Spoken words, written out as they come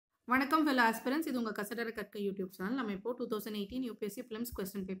வணக்கம் fellow aspirants. இது உங்க கசடர கற்க யூடியூப் சேனல். நம்ம இப்போ 2018 UPSC prelims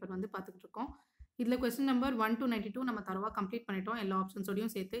question paper வந்து பார்த்துட்டு இருக்கோம். இதுல question number 1 to 92 நம்ம தரவா கம்ப்ளீட் பண்ணிட்டோம். எல்லா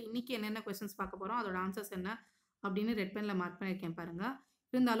ஆப்ஷன்ஸோடையும் சேர்த்து இன்னைக்கு என்னென்ன questions பார்க்க போறோம், அதோட ஆன்சர்ஸ் என்ன அப்படின்னு ரெட் பென்ல மார்க் பண்ணியிருக்கேன் பாருங்க.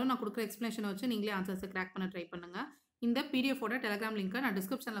 இருந்தாலும் நான் கொடுக்குற எக்ஸ்பிளேஷனை வச்சு நீங்களே ஆன்சர்ஸை கிராக் பண்ண ட்ரை பண்ணுங்க. இந்த பிடிஎஃபோட டெலிகிராம் லிங்க்கை நான்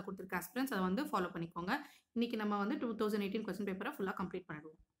டிஸ்கிரிப்ஷனில் கொடுத்துருக்க ஆஸ்பிரன்ஸ் அதை வந்து ஃபாலோ பண்ணிக்கோங்க. இன்னைக்கு நம்ம வந்து 2018 கொஸ்டின் பேப்பரை ஃபுல்லாக கம்ப்ளீட்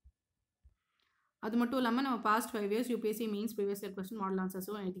பண்ணிடுவோம். அது மட்டும் இல்லாமல் நம்ம past 5 years UPSC means previous year question model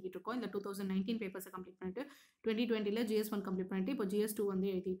ஆன்சர்ஸும் எழுதிட்டு இருக்கோம். இந்த 2019 பேப்பர்ஸை கம்ப்ளீட் பண்ணிட்டு 2020 GS1 கம்ப்ளீட் பண்ணிட்டு இப்போ GS2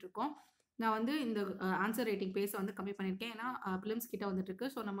 வந்து எழுதிட்டு இருக்கோம். நான் வந்து இந்த ஆன்சர் ரேட்டிங் பேஸை வந்து கம்மி பண்ணியிருக்கேன். ஏன்னா பிலிம்ஸ் கிட்ட வந்துட்டு இருக்கு.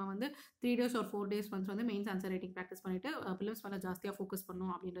 ஸோ நம்ம வந்து 3 days or 4 days ஒன்ஸ் வந்து மெயின்ஸ் ஆன்சர் ரேட்டிங் ப்ராக்டிஸ் பண்ணிட்டு பிலிம்ஸ் மேலே ஜாஸ்தியாக ஃபோக்கஸ்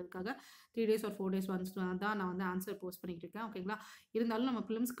பண்ணணும் அப்படின்றதுக்காக 3 days or 4 days ஒன்ஸ் தான் நான் வந்து ஆன்சர் போஸ்ட் பண்ணிட்டு இருக்கேன். ஓகேங்களா? இருந்தாலும் நம்ம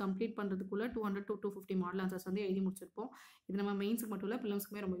films complete பண்ணுறதுக்குள்ள 200 to 250 model answers வந்து எழுதி முடிச்சிருப்போம். இது நம்ம மெயின்ஸுக்கு மட்டும் இல்லை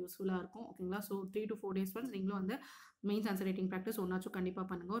பிலிம்ஸ்க்குமே ரொம்ப யூஸ்ஃபுல்லாக இருக்கும். ஓகேங்களா? ஸோ 3 to 4 days ஒன்ஸ் நீங்களும் வந்து மெயின்ஸ் ஆன்சர் ரேட்டிங் ப்ராக்டிஸ் ஒன்றாச்சும் கண்டிப்பாக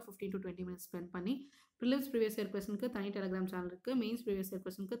பண்ணுங்கள். ஒரு 15 to 20 minutes ஸ்பெண்ட் பண்ணி பிலிம்ஸ் ப்ரீவியஸ் இயர் கொஸ்டினுக்கு தனி டெலிகிராம் சேனல் இருக்குது, மெயின்ஸ் ப்ரீவியஸ் இயர்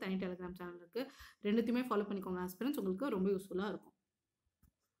கொஸ்டினுக்கு தனி டெலிகிராம் சேனல் இருக்குது. ரெண்டுத்தையுமே ஃபாலோ பண்ணிக்கோங்க ஆஸ்பிரன்ஸ், உங்களுக்கு ரொம்ப யூஸ்ஃபுல்லாக இருக்கும்.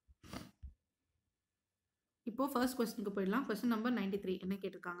 இப்போ ஃபர்ஸ்ட் கொஸ்டினுக்கு போயிடலாம். கொஸ்டின் நம்பர் 93 என்ன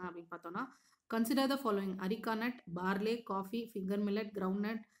கேட்டிருக்காங்க அப்படின்னு பார்த்தோம்னா, consider the following: areca nut, Parle, coffee, finger millet, ground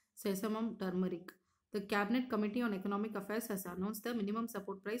nut, செசமம், turmeric. The Cabinet Committee on Economic Affairs has announced the minimum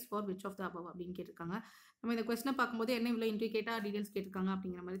support price for which of the above அப்படின்னு கேட்டிருக்காங்க. நம்ம இந்த கொஸ்டினை பார்க்கும்போது என்ன இவ்வளோ இன்ட்ரிகேட்டாக டீடைல்ஸ் கேட்டிருக்காங்க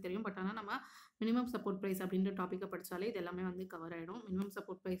அப்படிங்கிற மாதிரி தெரியும். பட் ஆனால் நம்ம மினிமம் சப்போர்ட் ப்ரைஸ் அப்படின்ற டாப்பிக்கை படித்தாலே இது எல்லாமே வந்து கவர் ஆகிடும். மினிமம்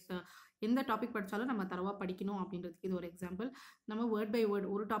சப்போர்ட் ப்ரைஸ் எந்த டாபிக் படித்தாலும் நம்ம தரவாக படிக்கணும் அப்படின்றதுக்கு இது ஒரு எக்ஸாம்பிள். நம்ம வேர்ட் பை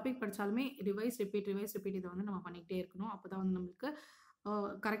வேர்ட் ஒரு டாபிக் படித்தாலுமே ரிவைஸ் ரிப்பீட் இதை வந்து நம்ம பண்ணிக்கிட்டே இருக்கணும். அப்போ தான் வந்து நம்மளுக்கு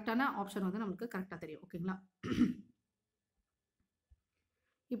கரெக்டான ஆப்ஷன் வந்து நம்மளுக்கு கரெக்டாக தெரியும். ஓகேங்களா?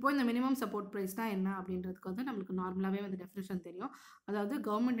 இப்போ இந்த மினிமம் சப்போர்ட் ப்ரைஸ் தான் என்ன அப்படின்றதுக்கு வந்து நம்மளுக்கு நார்மலாகவே வந்து டெஃபினேஷன் தெரியும். அதாவது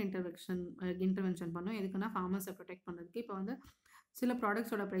கவர்மெண்ட் இன்டர்வென்ஷன் பண்ணும். எதுக்குன்னா ஃபார்மர்ஸை ப்ரொடெக்ட் பண்ணுறதுக்கு. இப்போ வந்து சில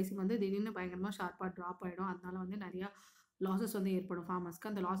ப்ராடக்ட்ஸோட ப்ரைஸிங் வந்து திடீர்னு பயங்கரமாக ஷார்ப்பாக ட்ராப் ஆகிடும். அதனால வந்து நிறையா லாஸஸ் வந்து ஏற்படும்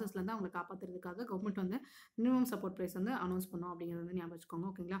ஃபார்மர்ஸ்க்கு. அந்த லாஸஸ்லேருந்து அவங்களை காப்பாற்றுறதுக்காக கவர்மெண்ட் வந்து மினிமம் சப்போர்ட் ப்ரைஸ் வந்து அனௌன்ஸ் பண்ணும் அப்படிங்கிறது வந்து ஞாபகம் வச்சுக்கோங்க.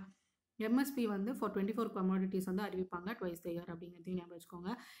 ஓகேங்களா? எம்எஸ்பி வந்து ஃபார் 24 கமாடிட்டிஸ் வந்து அறிவிப்பாங்க ட்வைஸ் த இயர் அப்படிங்கிறதையும் ஞாபகம்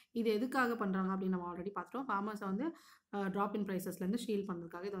வச்சுக்கோங்க. இது எதுக்காக பண்ணுறாங்க அப்படின்னு நம்ம ஆல்ரெடி பார்த்துட்டோம். ஃபார்மர்ஸை வந்து ட்ராப் இன் ப்ரைஸஸ்லேருந்து ஷீல்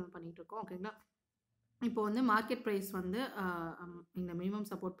பண்ணுறதுக்காக இதை வந்து பண்ணிகிட்டு இருக்கோம். ஓகேங்களா? இப்போ வந்து மார்க்கெட் ப்ரைஸ் வந்து இந்த மினிமம்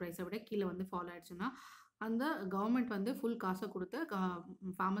சப்போர்ட் ப்ரைஸை விட கீழே வந்து ஃபாலோ ஆயிடுச்சுன்னா அந்த கவர்மெண்ட் வந்து ஃபுல் காசை கொடுத்து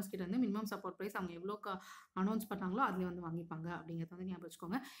ஃபார்மர்ஸ் கிட்ட வந்து மினிமம் சப்போர்ட் ப்ரைஸ் அவங்க எவ்வளோ அனௌன்ஸ் பண்ணாங்களோ அதிலே வந்து வாங்கிப்பாங்க அப்படிங்கிறத வந்து ஞாபகம்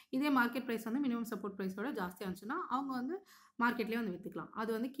வச்சுக்கோங்க. இதே மார்க்கெட் ப்ரைஸ் வந்து மினிமம் சப்போர்ட் ப்ரைஸோட ஜாஸ்தியாக இருந்துச்சுன்னா அவங்க வந்து மார்க்கெட்லேயே வந்து விற்றுக்கலாம். அது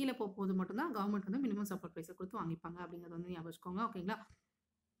வந்து கீழே போகும்போது மட்டும்தான் கவர்மெண்ட் வந்து மினிமம் சப்போர்ட் ப்ரைஸை கொடுத்து வாங்கிப்பாங்க அப்படிங்கிறத வந்து ஞாபகம் வச்சுக்கோங்க. ஓகேங்களா?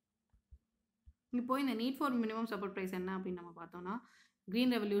 இப்போ இந்த need for minimum support price என்ன அப்படின்னு நம்ம பார்த்தோம்னா,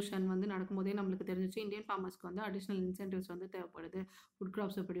 க்ரீன் ரெவல்யூஷன் வந்து நடக்கும்போதே நம்மளுக்கு தெரிஞ்சிச்சு இந்தியன் ஃபார்மர்ஸ்க்கு வந்து அடிஷ்னல் இன்சென்டிவ்ஸ் வந்து தேவைப்படுது ஃபுட்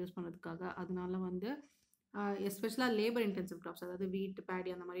கிராப்ஸை ப்ரொடியூஸ் பண்ணுறதுக்காக. அதனால வந்து எஸ்பெஷலாக லேபர் இன்டென்சிவ் கிராப்ஸ், அதாவது வீட், பேடி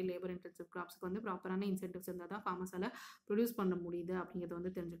அந்த மாதிரி லேபர் இன்டென்சிவ் கிராப்ஸ்க்கு வந்து ப்ராப்பரான இன்சென்டிவ்ஸ் இருந்தால் தான் ஃபார்மர்ஸால் ப்ரொடியூஸ் பண்ண முடியுது அப்படிங்கிறத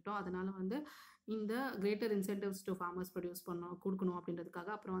வந்து தெரிஞ்சுக்கிட்டோம். அதனால வந்து இந்த greater incentives to farmers produce கொடுக்கணும்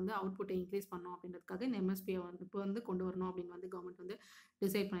அப்படின்றதுக்காக, அப்புறம் வந்து அவுட்புட்டை இன்க்ரீஸ் பண்ணணும் அப்படின்றதுக்காக இந்த எம்எஸ்பியை வந்து இப்போ வந்து கொண்டு வரணும் அப்படின்னு வந்து கவர்மெண்ட் வந்து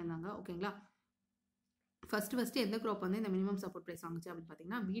டிசைட் பண்ணியிருந்தாங்க. ஓகேங்களா? ஃபஸ்ட்டு எந்த க்ராப் வந்து இந்த மினிமம் சப்போர்ட் ப்ரைஸ் வாங்குச்சு அப்படின்னு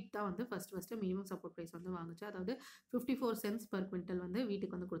பார்த்தீங்கன்னா, வீட் தான் வந்து ஃபஸ்ட்டு மினிமம் சப்போர்ட் ப்ரைஸ் வந்து வாங்குச்சு. அதாவது 54 cents per quintal வந்து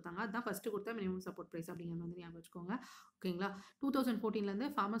வீட்டுக்கு வந்து கொடுத்தாங்க. அதுதான் ஃபஸ்ட்டு கொடுத்தா மினிமம் சப்போர்ட் ப்ரைஸ் அப்படிங்கிறது வந்து ஞாபகம் வச்சுக்கோங்க. ஓகேங்களா?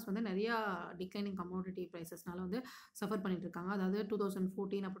 2014 ஃபார்மர்ஸ் வந்து நிறையா டிக்ளைனிங் கமோடிட்டி ப்ரைஸஸ்னால வந்து சஃபர் பண்ணிட்டு இருக்காங்க. அதாவது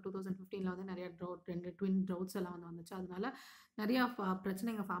 2014 அப்புறம் 2015 வந்து நிறையா ட்வின் ட்ரவுட்ஸ் எல்லாம் வந்து வந்துச்சு. அதனால நிறையா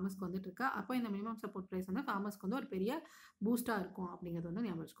பிரச்சனைங்க ஃபார்மர்ஸ்க்கு வந்துட்டு இருக்கா. அப்போ இந்த மினிமம் சப்போர்ட் ப்ரைஸ் வந்து ஃபார்மர்ஸ்க்கு வந்து ஒரு பெரிய பூஸ்ட்டாக இருக்கும் அப்படிங்கிறது வந்து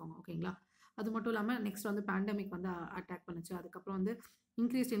ஞாபகம் வச்சுக்கோங்க. ஓகேங்களா? அது மட்டும் இல்லாமல் நெக்ஸ்ட் வந்து பேண்டமிக் வந்து அட்டாக் பண்ணுச்சு. அதுக்கப்புறம் வந்து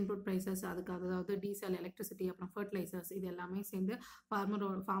இன்க்ரீஸ்ட் இன்புட் ப்ரைஸஸ், அதுக்கு அதாவது டீசல், எலக்ட்ரிசிட்டி, அப்புறம் ஃபர்டிலைசர்ஸ் இது எல்லாமே சேர்ந்து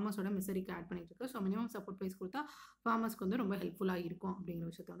ஃபார்மர்ஸோட மிசரிக்கு ஆட் பண்ணிட்டு இருக்கு. ஸோ மினிமம் சப்போர்ட் ப்ரைஸ் கொடுத்தா ஃபார்மர்ஸ்க்கு வந்து ரொம்ப ஹெல்ப்ஃபுல்லாக இருக்கும் அப்படிங்கிற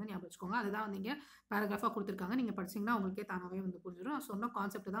விஷயத்தை வந்து ஞாபகம் வச்சுக்கோங்க. அதுதான் வந்து இங்கே பேராகிராஃபாக கொடுத்துருக்காங்க. நீங்கள் படிச்சிங்கன்னா உங்களுக்கே தானாகவே வந்து புரிஞ்சிடும். சொன்ன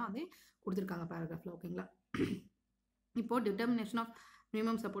கான்செப்ட் தான் வந்து கொடுத்துருக்காங்க பேராகிராஃபில். ஓகேங்களா? இப்போது determination of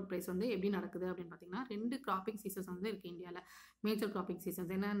minimum support price வந்து எப்படி நடக்குது அப்படின்னு பார்த்தீங்கன்னா, 2 கிராப்பிங் சீசன்ஸ் வந்து இருக்குது இந்தியாவில். மேஜர் கிராப்பிங்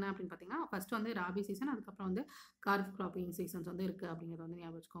சீசன்ஸ் என்னென்ன அப்படின்னு பார்த்தீங்கன்னா, ஃபஸ்ட்டு வந்து ராபி சீசன், அதுக்கப்புறம் வந்து காரிஃப் கிராப்பிங் சீசன்ஸ் வந்து இருக்குது அப்படிங்கிறத வந்து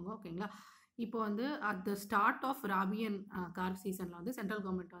ஞாபகம் வச்சுக்கோங்க. ஓகேங்களா? இப்போ வந்து at the start of rabi and kharif சீசனில் வந்து சென்ட்ரல்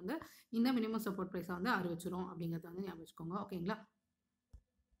கவர்மெண்ட் வந்து இந்த மினிமம் சப்போர்ட் ப்ரைஸை வந்து அறிவிச்சிரும் அப்படிங்கிறத வந்து ஞாபகம் வச்சுக்கோங்க. ஓகேங்களா?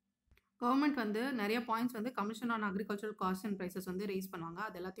 கவர்மெண்ட் வந்து நிறைய பாயிண்ட்ஸ் வந்து commission on agricultural cost and prices வந்து ரைஸ் பண்ணுவாங்க.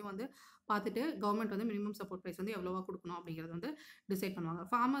 அது எல்லாத்தையும் வந்து பார்த்துட்டு கவர்மெண்ட் வந்து மினிமம் சப்போர்ட் ப்ரைஸ் வந்து எவ்வளோவா கொடுக்கணும் அப்படிங்கிறது வந்து டிசைட் பண்ணுவாங்க.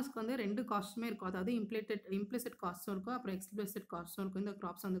 ஃபார்மர்ஸ்க்கு வந்து 2 காஸ்ட்டுமே இருக்கும். அதாவது இம்ப்ளிசிட் காஸ்ட்டும் இருக்கும், அப்புறம் எக்ஸ்பிளிசிட் காஸ்ட்டும் இருக்கும். இந்த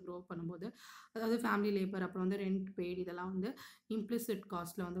கிராப்ஸ் வந்து க்ரோ பண்ணும்போது அதாவது ஃபேமிலி லேபர், அப்புறம் வந்து ரெண்ட் பெய்டு இதெல்லாம் வந்து இம்ப்ளிசிட்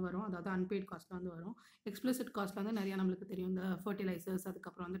காஸ்ட்டில் வந்து வரும். அதாவது அன்பெய்ட் காஸ்ட்டில் வந்து வரும். எக்ஸ்பிளிசிட் காஸ்ட்டில் வந்து நிறையா நம்மளுக்கு தெரியும். இந்த ஃபர்டிலைசர்ஸ்,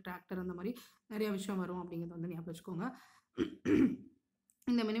 அதுக்கப்புறம் வந்து டிராக்டர் அந்த மாதிரி நிறைய விஷயம் வரும் அப்படிங்கிறது வந்து ஞாபகம் வச்சுக்கோங்க.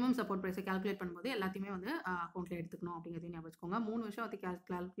 இந்த மினிமம் சப்போர்ட் ப்ரைஸை கால்குலேட் பண்ணும்போது எல்லாத்தையுமே வந்து அக்கௌண்ட்டில் எடுத்துக்கணும் அப்படிங்கிறதையும் ஞாபகம் வச்சுக்கோங்க. 3 விஷயம் வந்து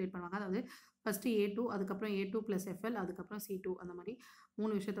கால்குலேட் பண்ணுவாங்க. அதாவது ஃபஸ்ட்டு A2, அதுக்கப்புறம் A2 + FL, அதுக்கப்புறம் C2 அந்த மாதிரி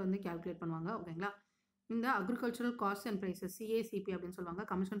 3 விஷயத்தை வந்து கால்குலேட் பண்ணுவாங்க. ஓகேங்களா? இந்த agricultural cost and prices CACP அப்படின்னு சொல்லுவாங்க.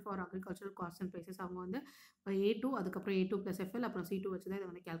 Commission for agricultural cost and prices. அவங்க வந்து A2, அதுக்கப்புறம் A2 + FL, அப்புறம் C2 வச்சு தான் இதை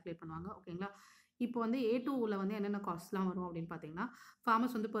வந்து கால்குலேட் பண்ணுவாங்க. ஓகேங்களா? இப்போ வந்து A2ல வந்து என்னென்ன காஸ்ட்லாம் வரும் அப்படின்னு பார்த்தீங்கன்னா,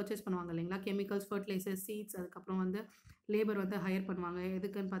 ஃபார்மர்ஸ் வந்து பர்ச்சேஸ் பண்ணுவாங்க இல்லைங்களா? கெமிக்கல்ஸ், ஃபர்டிலைசர்ஸ், சீட்ஸ், அதுக்கப்புறம் வந்து லேபர் வந்து ஹையர் பண்ணுவாங்க.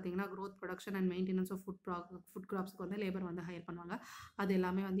 எதுக்குன்னு பார்த்தீங்கன்னா, growth, production and maintenance of food கிராப்ஸ்க்கு வந்து லேபர் வந்து ஹையர் பண்ணுவாங்க. அது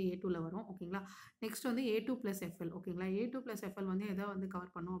எல்லாமே வந்து A2ல வரும். ஓகேங்களா? நெக்ஸ்ட் வந்து A2 + FL. ஓகேங்களா? A2 + FL வந்து எதை வந்து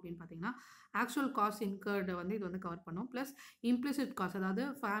கவர் பண்ணும் அப்படின்னு பார்த்தீங்கன்னா, ஆக்சுவல் காஸ்ட் இன்கர்டு வந்து இது வந்து கவர் பண்ணும். ப்ளஸ் இம்ப்ளிசிட் காஸ்ட், அதாவது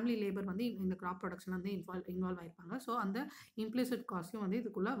ஃபேமிலி லேபர் வந்து இந்த கிராப் ப்ரொடக்ஷன் வந்து இன்வால்வ் ஆயிருப்பாங்க. ஸோ அந்த இம்ப்ளிசிட் காஸ்ட்டும் வந்து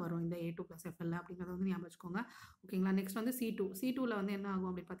இதுக்குள்ளே வரும் இந்த A2 + FL அப்படிங்கிறத வந்து ஞாபகம் வச்சுக்கோங்க. ஓகேங்களா? நெக்ஸ்ட் வந்து C2ல வந்து என்ன ஆகும்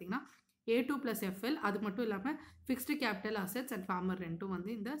அப்படின்னு பார்த்தீங்கன்னா, A2 + FL, அது மட்டும் இல்லாமல் fixed capital assets and farmer ரெண்ட்டும்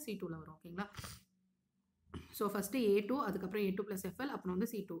வந்து இந்த C2ல வரும். ஓகேங்களா? ஸோ ஃபஸ்ட்டு A2, அதுக்கப்புறம் A2 + FL, அப்புறம் வந்து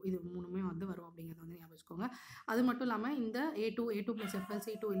C2, இது 3மே வந்து வரும் அப்படிங்கிறத வந்து ஞாபகம் வச்சுக்கோங்க. அது மட்டும் இல்லாமல் இந்த A2 + FL,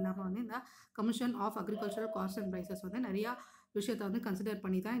 C2 இல்லாமல் வந்து இந்த commission of agricultural cost and prices வந்து நிறையா விஷயத்தை வந்து கன்சிடர்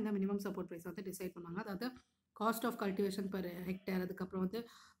பண்ணி தான் இந்த மினிமம் சப்போர்ட் ப்ரைஸ் வந்து டிசைட் பண்ணுவாங்க. அதாவது cost of cultivation per hectare, அதுக்கப்புறம் வந்து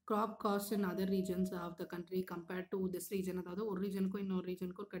graph cost in other regions of the country compared to this region, அதாவது ஒரு ரீஜனுக்கும் இன்னொரு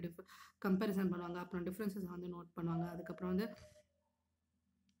ரீஜனுக்கும் கம்பேரிசன் பண்ணுவாங்க. அப்புறம் டிஃப்ரென்சஸ் வந்து நோட் பண்ணுவாங்க. அதுக்கப்புறம் வந்து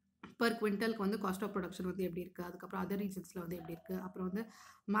பர் குவிண்டலுக்கு வந்து காஸ்ட் ஆஃப் ப்ரொடக்ஷன் வந்து எப்படி இருக்குது, அதுக்கப்புறம் அதர் ரீஜன்ஸில் வந்து எப்படி இருக்குது, அப்புறம் வந்து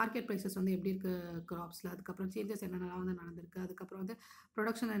மார்க்கெட் ப்ரைஸஸ் வந்து எப்படி இருக்குது கிராப்ஸில், அதுக்கப்புறம் சேஞ்சஸ் என்னென்னலாம் வந்து நடந்திருக்கு, அதுக்கப்புறம் வந்து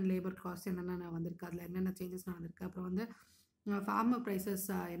ப்ரொடக்ஷன் அண்ட் லேபர் காஸ்ட் என்னென்ன வந்திருக்கு, அதில் என்னென்ன சேஞ்சஸ் நடந்திருக்கு, அப்புறம் வந்து ஃபார்மர் ப்ரைஸஸ்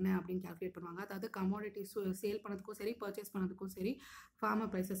என்ன அப்படின்னு கால்குலேட் பண்ணுவாங்க. அதாவது கமோடிட்டிஸ் சேல் பண்ணதுக்கும் சரி, பர்ச்சேஸ் பண்ணதுக்கும் சரி, ஃபார்மர்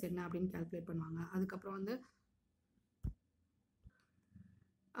ப்ரைஸஸ் என்ன அப்படின்னு கால்குலேட் பண்ணுவாங்க. அதுக்கப்புறம் வந்து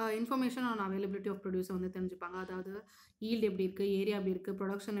இன்ஃபர்மேஷன் ஆன் அவைலபிலிட்டி ஆஃப் ப்ரொடியூஸை வந்து தெரிஞ்சுப்பாங்க. அதாவது ஈல்டு எப்படி இருக்குது, ஏரியா எப்படி இருக்குது,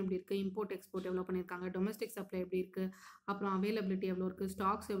 ப்ரொடக்ஷன் எப்படி இருக்குது, இம்போர்ட் எக்ஸ்போர்ட் எவ்வளோ பண்ணியிருக்காங்க, டொமஸ்டிக் சப்ளை எப்படி இருக்குது, அப்புறம் அவைலபிலிட்டி எவ்வளோ இருக்குது,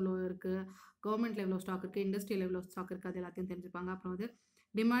 ஸ்டாக்ஸ் எவ்வளோ இருக்குது, கவர்மெண்ட்டில் எவ்வளோ ஸ்டாக் இருக்குது, இண்டஸ்ட்ரியில் எவ்வளோ ஸ்டாக் இருக்குது, அது எல்லாத்தையும் தெரிஞ்சுப்பாங்க. அப்புறம் வந்து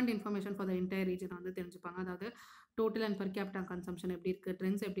demand information for the entire region வந்து தெரிஞ்சுப்பாங்க. அதாவது total and per capita consumption எப்படி இருக்குது,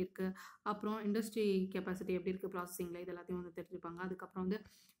 ட்ரெண்ட்ஸ் எப்படி இருக்குது, அப்புறம் இண்டஸ்ட்ரி கெப்பாசிட்டி எப்படி இருக்குது ப்ராசஸிங்கில், இது எல்லாத்தையும் வந்து தெரிஞ்சுப்பாங்க. அதுக்கப்புறம் வந்து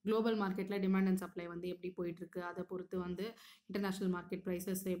குளோபல் மார்க்கெட்டில் டிமாண்ட் அண்ட் சப்ளை வந்து எப்படி போயிட்டுருக்கு, அதை பொறுத்து வந்து இன்டர்நேஷ்னல் மார்க்கெட்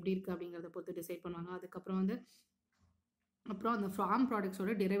ப்ரைஸஸ் எப்படி இருக்குது அப்படிங்கிறத பொறுத்து டிசைட் பண்ணுவாங்க. அதுக்கப்புறம் வந்து அந்த ஃபார்ம்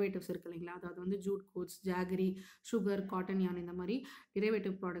ப்ராடக்ட்ஸோட டெரிவேட்டிவ்ஸ் இருக்கு இல்லைங்களா? அதாவது வந்து Jude quotes, jaggery, sugar, cotton யான், இந்த மாதிரி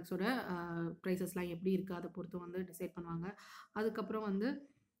டெரிவேட்டிவ் ப்ராடக்ட்ஸோட ப்ரைஸஸ்லாம் எப்படி இருக்குது அதை பொறுத்து வந்து டிசைட் பண்ணுவாங்க. அதுக்கப்புறம் வந்து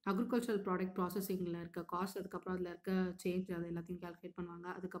அக்ரிகல்ச்சரல் ப்ராடக்ட் ப்ராசஸிங்கில் இருக்க காஸ்ட், அதுக்கப்புறம் அதில் இருக்க சேஞ்ச், அது எல்லாத்தையும் கால்குலேட் பண்ணுவாங்க.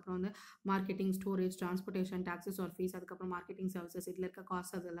 அதுக்கப்புறம் வந்து marketing, storage, transportation, taxes R fees, அதுக்கப்புறம் மார்க்கெட்டிங் சர்வீசஸ், இதில் இருக்க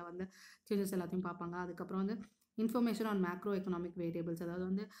காஸ்ட் அதெல்லாம் வந்து சேஞ்சஸ் எல்லாத்தையும் பார்ப்பாங்க. அதுக்கப்புறம் வந்து information on macro economic variables, அதாவது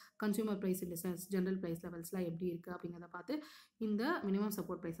வந்து consumer price index, general price லெவல்ஸ்லாம் எப்படி இருக்குது அப்படிங்கிறத பார்த்து இந்த மினிமம்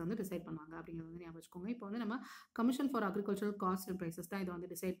சப்போர்ட் ப்ரைஸ் வந்து டிசைட் பண்ணுவாங்க அப்படிங்கிறது வந்து ஞாபகம் வச்சுக்கோங்க. இப்போ வந்து நம்ம commission for agricultural cost and prices தான் இதை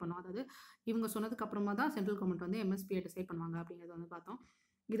வந்து டிசைட் பண்ணோம். அதாவது இவங்க சொன்னதுக்கு அப்புறமா தான் சென்ட்ரல் கவர்மெண்ட் வந்து MSPயை டிசைட் பண்ணுவாங்க அப்படிங்கிறத வந்து பார்த்தோம்.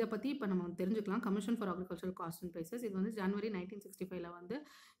 இதை பற்றி இப்போ நம்ம தெரிஞ்சுக்கலாம். Commission for agricultural cost and prices, இது வந்து ஜனவரி 1965ல் வந்து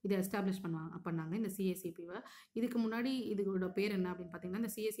இதை எஸ்டாப்ளிஷ் பண்ணாங்க இந்த CACPவை. இதுக்கு முன்னாடி இதோட பேர் என்ன அப்படின்னு பார்த்தீங்கன்னா,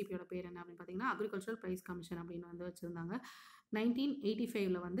 இந்த CACPயோட பேர் என்ன அப்படின்னு பார்த்தீங்கன்னா, அக்ரிகல்ச்சரல் ப்ரைஸ் கமிஷன் அப்படின்னு வந்து வச்சுருந்தாங்க.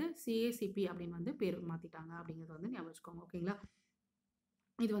 1985ல் வந்து CACP அப்படின்னு வந்து பேர் மாற்றிட்டாங்க அப்படிங்கிறது வந்து ஞாபகம் வச்சுக்கோங்க. ஓகேங்களா?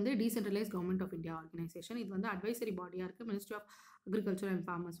 இது வந்து decentralise government of India organisation. இது வந்து அட்வைசரி பாடியாக இருக்குது. Ministry of agriculture and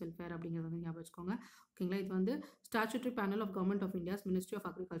farmers welfare அப்படிங்கிறது வந்து ஞாபகம் வச்சுக்கோங்க. ஓகேங்களா? இது வந்து statutory panel of government of India's ministry of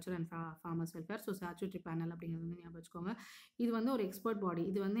agriculture and farmers welfare. So statutory panel அப்படிங்கிறது வந்து ஞாபகம் வச்சுக்கோங்க. இது வந்து ஒரு எக்ஸ்பர்ட் பாடி.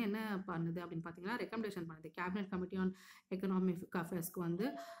 இது வந்து என்ன பண்ணுது அப்படின்னு பார்த்தீங்கன்னா, ரெக்கமெண்டேஷன் பண்ணுது. கேபினட் கமிட்டி ஆன் எக்கனாமிக் அஃபேர்ஸ்க்கு வந்து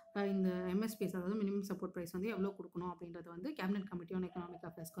இந்த MSPs, அதாவது மினிமம் சப்போர்ட் ப்ரைஸ் வந்து எவ்வளோ கொடுக்கணும் அப்படின்றத வந்து கேபினட் கமிட்டி ஆன் எக்கனாமிக்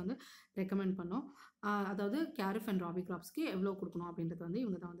அஃபேர்ஸ்க்கு வந்து ரெக்கமெண்ட் பண்ணோம். அதாவது கேரிஃப் அண்ட் ராபி கிராப்ஸ்க்கு எவ்வளோ கொடுக்கணும் அப்படின்றத வந்து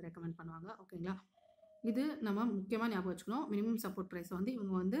இவங்க தான் வந்து ரெக்கமெண்ட் பண்ணுவாங்க. ஓகேங்களா? இது நம்ம முக்கியமாக ஞாபகம் வச்சுக்கணும். மினிமம் சப்போர்ட் ப்ரைஸை வந்து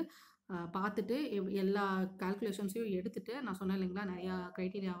இவங்க வந்து பார்த்துட்டு எல்லா கால்குலேஷன்ஸையும் எடுத்துகிட்டு, நான் சொன்னேன் இல்லைங்களா, நிறையா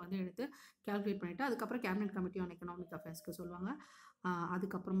க்ரைட்டீரியா வந்து எடுத்து கால்குலேட் பண்ணிவிட்டு அதுக்கப்புறம் கேபினட் கமிட்டி ஆன் எக்கனாமிக் அஃபேர்ஸ்க்கு சொல்லுவாங்க.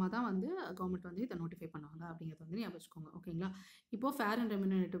 அதுக்கப்புறமா தான் வந்து கவர்மெண்ட் வந்து இதை நோட்டிஃபை பண்ணுவாங்க அப்படிங்கிறத வந்து ஞாபகம் வச்சுக்கோங்க. ஓகேங்களா? இப்போது ஃபேர் அண்ட்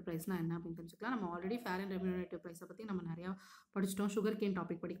ரெம்யூனரேட்டிவ் ப்ரைஸ்னால் என்ன அப்படின்னு தெரிஞ்சுக்கலாம். நம்ம ஆல்ரெடி ஃபேர் அண்ட் ரெம்யூனரேட்டிவ் ப்ரைஸை பற்றி நம்ம நிறையா படிச்சிட்டோம். சுகர் கேன்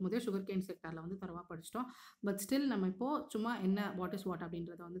டாபிக் படிக்கும்போதே சுகர் கேன் செக்டாரில் வந்து தரவாக படிச்சிட்டோம். பட் ஸ்டில் நம்ம இப்போது சும்மா என்ன வாட் இஸ் வாட்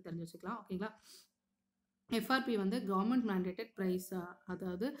அப்படின்றத வந்து தெரிஞ்சு வச்சுக்கலாம். ஓகேங்களா? FRP வந்து கவர்மெண்ட் மேண்டேட்டட் ப்ரைஸ்,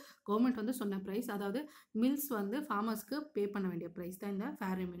 அதாவது கவர்மெண்ட் வந்து சொன்ன ப்ரைஸ், அதாவது மில்ஸ் வந்து ஃபார்மர்ஸ்க்கு பே பண்ண வேண்டிய ப்ரைஸ் தான் இந்த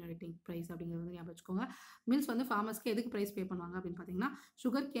ஃபேர் ரெம்யூனரேட்டிங் ப்ரைஸ் அப்படிங்கிறது வந்து ஞாபகம் வச்சுக்கோங்க. மில்ஸ் வந்து ஃபார்மர்ஸ்க்கு எதுக்கு ப்ரைஸ் பே பண்ணுவாங்க அப்படின்னு பார்த்தீங்கன்னா,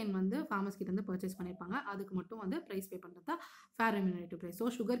 சுகர் கேன் வந்து ஃபார்மர்ஸ் கிட்ட இருந்து பர்ச்சேஸ் பண்ணியிருப்பாங்க. அதுக்கு மட்டும் வந்து ப்ரைஸ் பே பண்ணுறது தான் ஃபேர் ரெம்யூனரேட்டிவ் ப்ரைஸ். ஸோ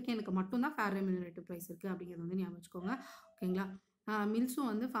சுகர் கேனுக்கு மட்டும் தான் ஃபேர் ரெம்யூனரேட்டிவ் ப்ரைஸ் இருக்குது அப்படிங்கிறது வந்து ஞாபகம் வச்சுக்கோங்க. ஓகேங்களா? மில்ஸும்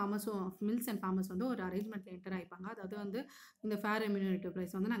வந்து மில்ஸ் அண்ட் ஃபார்மர்ஸ் வந்து ஒரு அரேஞ்ச்மெண்ட்டில் என்டர் ஆகிப்பாங்க. அதாவது வந்து இந்த ஃபேர் ரெம்யூனரேட்டிவ்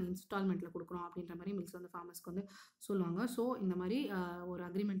ப்ரைஸ் வந்து நாங்கள் இன்ஸ்டால்மெண்ட்டில் கொடுக்குறோம் அப்படின்ற மாதிரி மில்ஸ் வந்து ஃபார்மர்ஸ்க்கு வந்து சொல்லுவாங்க. ஸோ இந்த மாதிரி ஒரு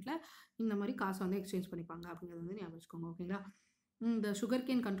அக்ரிமெண்ட்டில் இந்த மாதிரி காசை வந்து எக்ஸ்சேஞ்ச் பண்ணிப்பாங்க அப்படிங்கிறது வந்து ஞாபகம் வச்சுக்கோங்க. ஓகேங்களா? இந்த சுகர்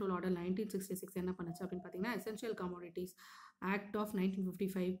கேன் கண்ட்ரோல் ஆர்டர் 1966 என்ன பண்ணுச்சு அப்படின்னு பார்த்தீங்கன்னா, எசென்ஷியல் கமோடிட்டிஸ் ஆக்ட் ஆஃப்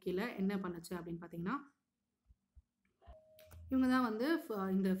 1955 கீழே என்ன பண்ணுச்சு அப்படின்னு பார்த்தீங்கன்னா, இவங்க தான் வந்து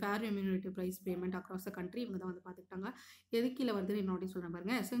இந்த fair ரெம்யூனரேட்டிவ் price payment across the country இவங்க தான் வந்து பார்த்துக்கிட்டாங்க. எது கீழே வருதுன்னு என்னோட சொல்கிறேன்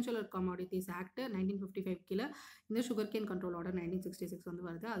பாருங்க. எசென்ஷியல் கமோடிட்டிஸ் ஆக்ட் 1955 கீழே இந்த சுகர் கேன் கண்ட்ரோல் ஆர்டர் 1966 வந்து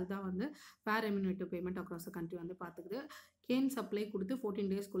வருது. அதுதான் வந்து fair ரெம்யூனரேட்டிவ் payment across the country வந்து பார்த்துக்குது. கேன் சப்ளை கொடுத்து 14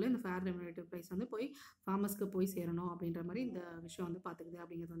 டேஸ்க்குள்ளே இந்த ஃபேர் ரெம்யூனரேட்டிவ் ப்ரைஸ் வந்து போய் ஃபார்மர்ஸ்க்கு போய் சேரணும் அப்படின்ற மாதிரி இந்த விஷயம் வந்து பார்த்துக்குது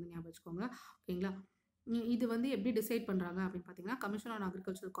அப்படிங்கிறது வந்து ஞாபகம் வச்சுக்கோங்க. ஓகேங்களா? இது வந்து எப்படி டிசைட் பண்ணுறாங்க அப்படின்னு பார்த்தீங்கன்னா, commission on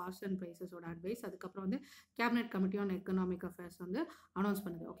agricultural cost and ப்ரைஸஸோட advice, அதுக்கப்புறம் வந்து cabinet committee on economic affairs வந்து அனௌன்ஸ்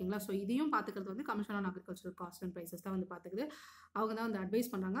பண்ணுது. ஓகேங்களா? ஸோ இதையும் பார்த்துக்கிறது வந்து commission on agricultural cost and prices தான் வந்து பார்த்துக்குது. அவங்க தான் வந்து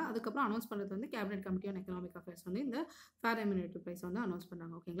அட்வைஸ் பண்ணுறாங்க. அதுக்கப்புறம் அனௌன்ஸ் பண்ணுறது வந்து cabinet committee on economic affairs வந்து இந்த ஃபேர் ரெம்யூனரேட்டிவ் ப்ரைஸ் வந்து அனௌன்ஸ்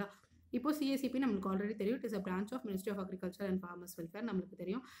பண்ணுறாங்க. ஓகேங்களா? இப்போ சிஏசிபி நம்மளுக்கு ஆல்ரெடி தெரியும். It is a branch of ministry of agriculture and farmers welfare நம்மளுக்கு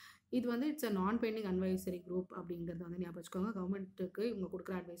தெரியும். இது வந்து இட்ஸ் அ நான் பெண்டிங் அட்வைசரி குரூப் அப்படிங்கிறது வந்து ஞாபகம் வச்சுக்கோங்க. கவர்மெண்ட்டுக்கு இவங்க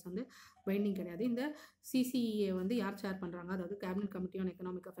கொடுக்குற அட்வைஸ் வந்து பெண்டிங் கிடையாது. இந்த சிசிஇஏ வந்து யார் சேர் பண்ணுறாங்க, அதாவது cabinet committee on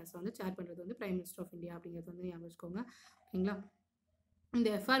economic affairs வந்து சேர் பண்ணுறது வந்து பிரைம் மினிஸ்டர் ஆஃப் இந்தியா அப்படிங்கிறது வந்து ஞாபகம் வச்சுக்கோங்க. ஓகேங்களா? இந்த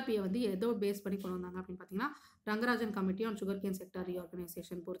எஃப்ஆர்பியை வந்து ஏதோ பேஸ் பண்ணி கொண்டு வந்தாங்க அப்படின்னு பார்த்தீங்கன்னா, Rangarajan committee on sugar cane sector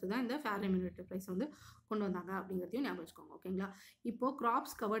reorganisation பொறுத்து தான் இந்த ஃபேர் ரெம்யூனரேட்டிவ் ப்ரைஸ் வந்து கொண்டு வந்தாங்க அப்படிங்கிறதையும் ஞாபகம் வச்சுக்கோங்க. ஓகேங்களா? இப்போது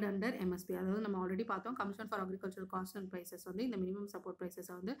கிராப்ஸ் கவர்ட் அண்டர் எம்எஸ்பி, அதாவது நம்ம ஆல்ரெடி பார்த்தோம் commission for agriculture cost and prices வந்து இந்த மினிமம் சப்போர்ட்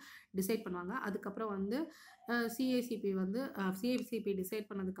ப்ரைஸஸை வந்து டிசைட் பண்ணுவாங்க. அதுக்கப்புறம் வந்து சிஏசிபி டிசைட்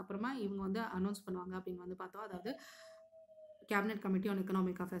பண்ணதுக்கப்புறமா இவங்க வந்து அனௌன்ஸ் பண்ணுவாங்க அப்படின்னு வந்து பார்த்தோம். அதாவது cabinet committee on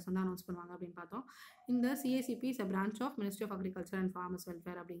economic affairs வந்து அனௌன்ஸ் பண்ணுவாங்க அப்படின்னு பார்த்தோம். இந்த CACP is a branch of ministry of agriculture and farmers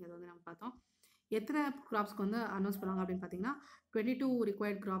welfare அப்படிங்கிறது வந்து நம்ம பார்த்தோம். எத்தனை கிராப்ஸ்க்கு வந்து அனௌன்ஸ் பண்ணுவாங்க அப்படின்னு பார்த்தீங்கன்னா, 22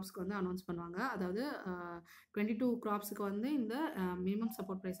 ரிக்வயர்ட் கிராப்ஸ்க்கு வந்து அனௌன்ஸ் பண்ணுவாங்க. அதாவது 22 கிராப்ஸுக்கு வந்து இந்த மினிமம்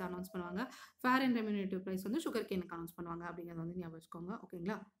சப்போர்ட் ப்ரைஸ் அனௌன்ஸ் பண்ணுவாங்க. ஃபேர் அண்ட் ரெம்யூனரேட்டிவ் ப்ரைஸ் வந்து சுகர் கேனுக்கு அனௌன்ஸ் பண்ணுவாங்க அப்படிங்கிறது வந்து ஞாபகம் வச்சுக்கோங்க.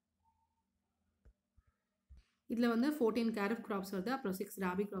 ஓகேங்களா? இதில் வந்து 14 கேரட் கிராப்ஸ் வருது. அப்புறம் 6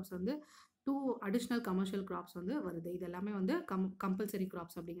 ராபி கிராப்ஸ் வந்து 2 அடிஷ்னல் கமர்ஷியல் கிராப்ஸ் வந்து வருது. இது எல்லாமே வந்து கம்பல்சரி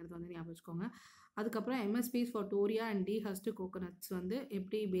கிராப்ஸ் அப்படிங்கிறது வந்து ஞாபகம் வச்சுக்கோங்க. அதுக்கப்புறம் எம்எஸ்பிஸ் ஃபார் டோரியா அண்ட் டீஹஸ்டு கோகோனட்ஸ் வந்து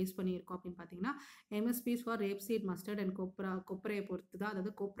எப்படி பேஸ் பண்ணியிருக்கோம் அப்படின்னு பார்த்தீங்கன்னா, எம்எஸ்பிஸ் for rape seat mustard and கொப்பரையை பொறுத்து தான்,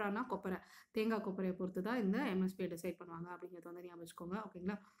 அதாவது கொப்பரானா கொப்பரை, தேங்காய் கொப்பரையை பொறுத்து தான் இந்த எம்எஸ்பியை டிசைட் பண்ணுவாங்க அப்படிங்கிறது வந்து ஞாபகம் வச்சுக்கோங்க.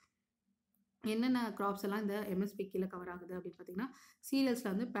 ஓகேங்களா? என்னென்ன கிராப்ஸ் எல்லாம் இந்த எம்எஸ்பி கீழே கவர் ஆகுது அப்படின்னு பார்த்தீங்கன்னா,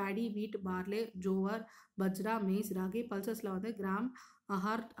 சீரியல்ஸில் வந்து பேடி, வீட், பார்லே, ஜோவர், பஜ்ரா, மேஸ், ராகி, பல்சஸில் வந்து கிராம்,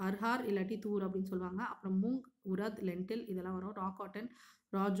 அர்ஹார் இல்லாட்டி தூர் அப்படின்னு சொல்லுவாங்க. அப்புறம் மூங், உரத், லென்டில் இதெல்லாம் வரும். Raw cotton,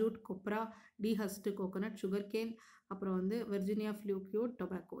 ராஜூட், cobra, டீஹஸ்டு coconut, sugar cane, அப்புறம் வந்து வெர்ஜினியா ஃப்ளூக்யூட்,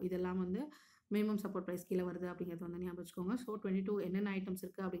 டொபாக்கோ இதெல்லாம் வந்து மினிமம் சப்போர்ட் ப்ரைஸ் கீழே வருது அப்படிங்கிறது வந்து ஞாபகம் வச்சுக்கோங்க. ஸோ 22 என்னென்ன ஐட்டம்ஸ்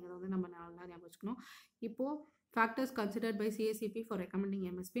இருக்குது அப்படிங்கிறத வந்து நம்ம நல்லா ஞாபகம் வச்சுக்கணும். இப்போது factors considered by CACP for recommending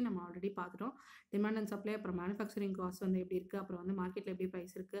MSP நம்ம ஆல்ரெடி பார்த்துட்டோம். டிமாண்ட் அண்ட் சப்ளை, அப்புறம் மேனுஃபேக்சரிங் காஸ்ட் வந்து எப்படி இருக்குது, அப்புறம் வந்து மார்க்கெட்டில் எப்படி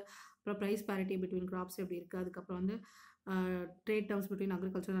ப்ரைஸ் இருக்குது, அப்புறம் ப்ரைஸ் பேரிட்டி பிட்வீன் கிராப்ஸ் எப்படி இருக்குது, அதுக்கப்புறம் வந்து trade terms between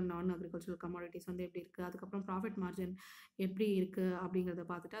agriculture and நான் அக்ரிகல்ச்சரல் கமாடிட்டிஸ் வந்து எப்படி இருக்குது, அதுக்கப்புறம் ப்ராஃபிட் மார்ஜின் எப்படி இருக்குது அப்படிங்கிறத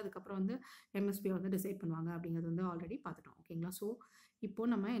பார்த்துட்டு அதுக்கப்புறம் வந்து எம்எஸ்பியை வந்து டிசைட் பண்ணுவாங்க அப்படிங்கிறது வந்து ஆல்ரெடி பார்த்துட்டோம். ஓகேங்களா? ஸோ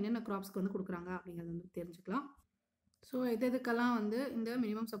இப்போது நம்ம என்னென்ன கிராப்ஸ்க்கு வந்து கொடுக்குறாங்க அப்படிங்கிறது வந்து தெரிஞ்சுக்கலாம். ஸோ எதுக்கெல்லாம் வந்து இந்த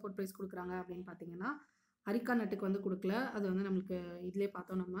மினிமம் சப்போர்ட் ப்ரைஸ் கொடுக்குறாங்க அப்படின்னு பார்த்தீங்கன்னா, அரிக்கா நட்டுக்கு வந்து கொடுக்கல. அது வந்து நம்மளுக்கு இதிலே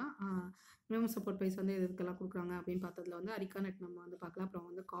பார்த்தோம் நம்ம. மினிமம் சப்போர்ட் ப்ரைஸ் வந்து எதுக்கெல்லாம் கொடுக்குறாங்க அப்படின்னு பார்த்ததுல வந்து அரிக்கா நட் நம்ம வந்து பார்க்கல. அப்புறம்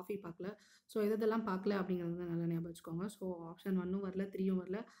வந்து காஃபி பார்க்கல. ஸோ எதெல்லாம் பார்க்கல அப்படிங்கிறது வந்து நல்லா ஞாபகம் வச்சுக்கோங்க. ஸோ ஆப்ஷன் 1ம் வரல, 3யும்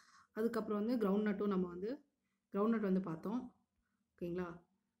வரல. அதுக்கப்புறம் வந்து கிரவுண்ட் நட்டும் நம்ம வந்து கிரவுண்ட் நட் வந்து பார்த்தோம். ஓகேங்களா?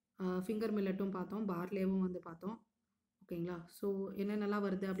 ஃபிங்கர் மில்லட்டும் பார்த்தோம். பார்லேவும் வந்து பார்த்தோம். ஓகேங்களா? ஸோ என்னென்னலாம்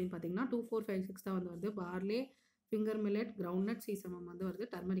வருது அப்படின்னு பார்த்தீங்கன்னா 2, 4, 5, 6 தான் வந்து வருது. Parle, finger millet, ground nut, சீசமம் வந்து வருது.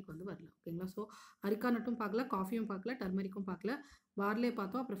 டர்மரிக் வந்து வரல. ஓகேங்களா? ஸோ அரிக்கா நட்டும் பார்க்கல, காஃபியும் பார்க்கல, டர்மரிக்கும் பார்க்கல. பார்லே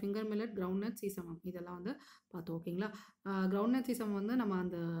பார்த்தோம். அப்புறம் ஃபிங்கர் மில்லட், கிரவுண்ட் நட், சீசமம் இதெல்லாம் வந்து பார்த்தோம். ஓகேங்களா? கிரவுண்ட் நட், சீசமம் வந்து நம்ம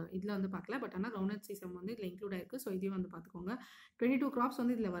அந்த இதில் வந்து பார்க்கல. பட் ஆனால் கிரவுண்ட் நட், சீசமம் வந்து இதில் இன்க்ளூட் ஆயிருக்கு. ஸோ இதையும் வந்து பார்த்துக்கோங்க. 22 கிராப்ஸ்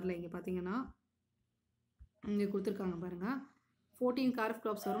வந்து இதில் வரல. இங்கே பார்த்தீங்கன்னா இங்கே கொடுத்துருக்காங்க பாருங்கள். 14 காரஃப்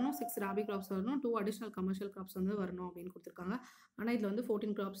கிராப்ஸ் வரணும், 6 ராபி கிராப்ஸ் வரணும், 2 அடிஷ்னல் கமர்ஷியல் கிராப்ஸ் வந்து வரணும் அப்படின்னு கொடுத்துருக்காங்க. ஆனால் இதில் வந்து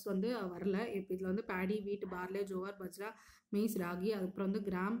 14 கிராப்ஸ் வந்து வரல. இப்போ இதில் வந்து பேடி, வீட், பார்லே, ஜோவர், பஜ்ரா, மெய்ஸ், ராகி, அதுக்கப்புறம் வந்து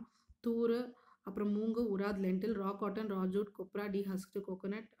கிராம், தூர், அப்புறம் மூங்கு, urad, லென்டில், raw cotton, ராஜூட், cobra, டீஹஸ்டு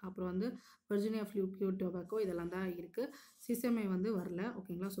coconut, அப்புறம் வந்து வெர்ஜினியா ஃப்ளூக்யூட், டொபாக்கோ இதெல்லாம் தான் இருக்குது. சிசமே வந்து வரல.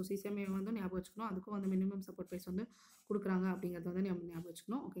 ஓகேங்களா? ஸோ சிசமே வந்து ஞாபகம் வச்சுக்கணும். அதுக்கும் வந்து மினிமம் சப்போர்ட் ப்ரைஸ் வந்து கொடுக்குறாங்க அப்படிங்கிறது வந்து நம்ம ஞாபகம்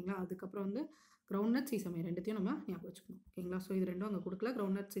வச்சுக்கணும். ஓகேங்களா? அதுக்கப்புறம் வந்து கிரவுண்ட் நட், சீசமே ரெண்டுத்தையும் நம்ம ஞாபகம் வச்சுக்கணும். ஓகேங்களா? ஸோ இது ரெண்டும் அங்கே கொடுக்கல.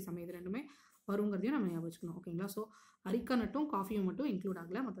 கிரவுண்ட் நட், சீசமே இது ரெண்டுமே வருங்கிறதையும் நம்ம ஞாபகம் வச்சுக்கணும். ஓகேங்களா? ஸோ அரிக்கா நட்டும் காஃபியும் மட்டும் இன்க்ளூட்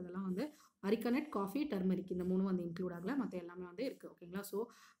ஆகல. மற்றதெல்லாம் வந்து அரிக்கா நட், காஃபி, டர்மரிக் இந்த 3 வந்து இன்க்ளூட் ஆகல. மற்ற எல்லாமே வந்து இருக்குது. ஓகேங்களா? ஸோ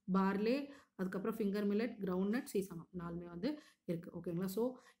பார்லே, அதுக்கப்புறம் ஃபிங்கர் மில்லட், கிரவுண்ட் நட், சீசகம் 4மே வந்து இருக்குது. ஓகேங்களா? ஸோ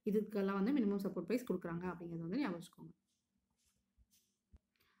இதுக்கெல்லாம் வந்து மினிமம் சப்போர்ட் ப்ரைஸ் கொடுக்குறாங்க அப்படிங்கிறது வந்து ஞாபகம் வச்சுக்கோங்க.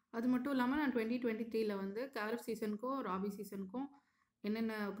 அது மட்டும் இல்லாமல் நான் 2023ல் வந்து கேரட் சீசனுக்கும் ராபி சீசனுக்கும்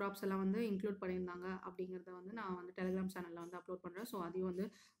என்னென்ன க்ராப்ஸ் எல்லாம் வந்து இன்க்ளூட் பண்ணியிருந்தாங்க அப்படிங்கிறத வந்து நான் வந்து டெலிகிராம் சேனலில் வந்து அப்லோட் பண்ணுறேன். ஸோ அதையும் வந்து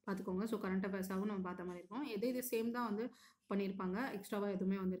பார்த்துக்கோங்க. ஸோ கரண்ட் அஃபேர்ஸாகவும் நம்ம பார்த்த மாதிரி இருக்கும். இது சேம் தான் வந்து பண்ணியிருப்பாங்க. எக்ஸ்ட்ராவாக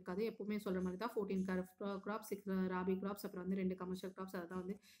எதுவுமே வந்து இருக்காது. எப்பவுமே சொல்கிற மாதிரி தான் 14 கிராப்ஸ், 6 ராபி கிராப்ஸ், அப்புறம் வந்து 2 கமர்ஷியல் கிராப்ஸ் அதை தான்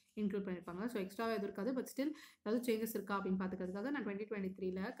வந்து இன்க்ளூட் பண்ணியிருப்பாங்க. ஸோ எக்ஸ்ட்ராவாக எதுவும் இருக்காது. பட் ஸ்டில் ஏதாவது சேஞ்சஸ் இருக்கா அப்படின்னு பார்த்துக்கிறதுக்காக நான்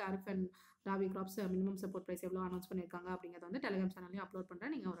 2023ல் carat and rabi graphs minimum support price எவ்வளோ அனௌன்ஸ் பண்ணியிருக்காங்க அப்படிங்கிறத வந்து டெலிகிராம் சேனல்லையும் அப்லோட்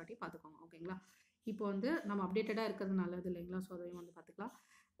பண்ணுறேன். நீங்கள் ஒரு வாட்டி பார்த்துக்கோங்க. ஓகேங்களா? இப்போ வந்து நம்ம அப்டேட்டடாக இருக்கிறது நல்லது இல்லைங்களா? ஸோ அதையும் வந்து பார்த்துக்கலாம்.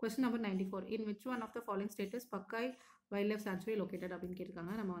 Question number 94. In which one of the following status பக்காய் wild life sanctuary located அப்படின்னு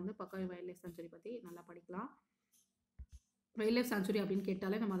கேட்டிருக்காங்க. நம்ம வந்து பக்காய் வைல்ட் லைஃப் சான்ச்சுரி பற்றி நல்லா படிக்கலாம். வைல்ட் லைஃப் சான்ச்சுரி அப்படின்னு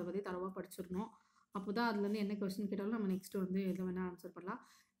கேட்டாலே நம்ம அதை பற்றி தரவாக படிச்சிடணும். அப்போ தான் அதுலேருந்து என்ன கொஸ்டின் கேட்டாலும் நம்ம நெக்ஸ்ட் வந்து எதில் வேணால் ஆன்சர் பண்ணலாம்.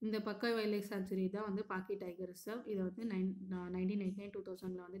 இந்த பக்காய் வைல்ட் லைஃப் சான்ச்சுரி தான் வந்து பாக்கி டைகர் ரிசர்வ். இதை வந்து 1999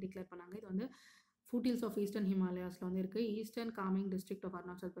 2000ல் வந்து டிக்ளேர் பண்ணாங்க. இது வந்து ஃபூட்டில்ஸ் ஆஃப் ஈஸ்டர்ன் ஹிமாலயாஸில் வந்து இருக்குது. Eastern calming district of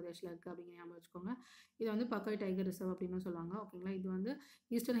Arunachal பிரதேஷில் இருக்குது அப்படிங்கிற ஞாபகம் வச்சுக்கோங்க. இதை வந்து பக்காய் டைகர் ரிசர்வ் அப்படின்னு சொல்லுவாங்க. ஓகேங்களா? இது வந்து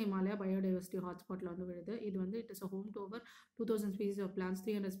ஈஸ்டர்ன் ஹிமாலயா பயோடைவர்சிட்டி ஹாட்ஸ்பாட்டில் வந்து விழுது. இது வந்து it is a home to over 2000 species of plants,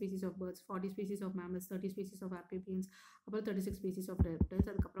 300 species of birds, 40 species of mammals, 30 species of amphibians, அப்புறம் 36 ஸ்பீசிஸ் ஆஃப் ரெப்டைல்ஸ்.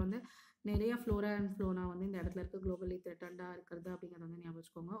 அதுக்கப்புறம் வந்து நிறைய ஃப்ளோரா அண்ட் ஃப்ளோனா வந்து இந்த இடத்துல இருக்க குளோபலி த்ரெட்டண்டாக இருக்கிறது அப்படிங்கிறத வந்து ஞாபகம்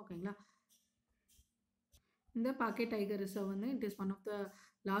வச்சுக்கோங்க. ஓகேங்களா? இந்த பாக்கெட் டைகர் ரிசர்வ் வந்து it is one of the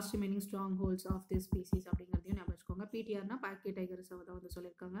last remaining strong holds of this species அப்படிங்கிறதையும் ஞாபகம் வச்சுக்கோங்க. பிடிஆர்னா பாக்கெட் டைகர் ரிசர்வ் தான் வந்து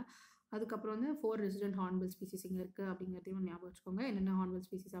சொல்லியிருக்காங்க. அதுக்கப்புறம் வந்து 4 ரெசிடென்ட் ஹார்ன்பில் ஸ்பீசிஸ் இங்கே இருக்குது அப்படிங்கிறதையும் ஞாபகம் வச்சுக்கோங்க. என்னென்ன ஹார்ன்பில்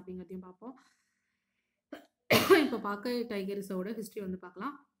ஸ்பீசிஸ் அப்படிங்கிறதையும் பார்ப்போம். இப்போ பாக்கெட் டைகர் ரிசர்வோட ஹிஸ்ட்ரி வந்து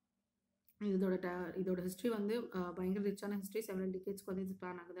பார்க்கலாம். இதோட ஹிஸ்ட்ரி வந்து பயங்கர ரிச்சான ஹிஸ்ட்ரி. 7 டிகேட்ஸ்க்கு வந்து இது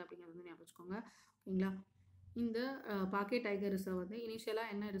பிளான் ஆகுது அப்படிங்கிறது வந்து ஞாபகம் வச்சுக்கோங்க. ஓகேங்களா? இந்த பாக்கே டைகர் ரிசர்வ் வந்து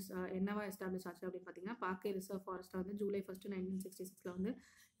இனிஷியலாக என்னவா எஸ்டாப்ளிஷ் ஆச்சு அப்படின்னு பார்த்தீங்கன்னா, பாக்கே ரிசர்வ் ஃபாரஸ்ட்டில் வந்து ஜூலை 1, 1966ல் வந்து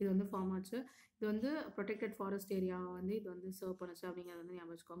இது வந்து ஃபார்ம் ஆச்சு. இது வந்து ப்ரொடெக்டட் ஃபாரஸ்ட் ஏரியாவை வந்து இது வந்து சர்வ் பண்ணுச்சு அப்படிங்கிறது வந்து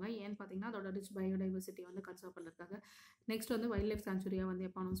ஞாபகம் வச்சுக்கோங்க. ஏன்னு பார்த்தீங்கன்னா அதோட ரிச் பயோடைவர்சிட்டி வந்து கன்சர்வ் பண்ணுறதுக்காக. நெக்ஸ்ட் வந்து வைல்ட் லைஃப் சான்ச்சுரியாக வந்து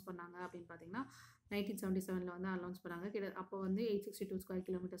எப்போ அனௌன்ஸ் பண்ணாங்க அப்படின்னு பார்த்தீங்கன்னா 1977ல் வந்து அனௌன்ஸ் பண்ணாங்க. அப்போ வந்து 862 ஸ்கொயர்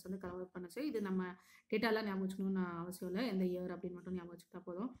கிலோமீட்டர்ஸ் வந்து கவர் பண்ணுச்சு. இது நம்ம டேட்டாலாம் ஞாபகம் வச்சுக்கணும்னு அவசியம் இல்லை. எந்த இயர் அப்படின்னு மட்டும் ஞாபகம் வச்சுக்கிட்டா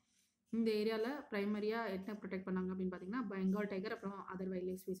போதும். இந்த ஏரியாவில் ப்ரைமரியாக என்ன ப்ரொடெக்ட் பண்ணாங்க அப்படின்னு பார்த்தீங்கன்னா பெங்கால் டைகர், அப்புறம் அதர் வைல்ட்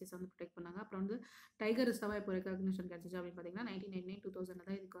லைஃப் ஸ்பீசிஸ் வந்து ப்ரொடெக்ட் பண்ணாங்க. அப்புறம் வந்து டைகர் ரிசர்வாக இப்போ ரெகக்னிஷன் கிடச்சிச்சு அப்படின்னு பார்த்தீங்கன்னா 1999 2000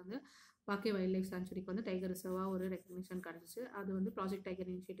 தான் இதுக்கு வந்து பாக்கே வைல்ட் லைஃப் சான்ச்சுரிக்கு வந்து டைகர் ரிசர்வாக ஒரு ரெகக்னிஷன் கிடச்சிச்சு. அது வந்து ப்ராஜெக்ட்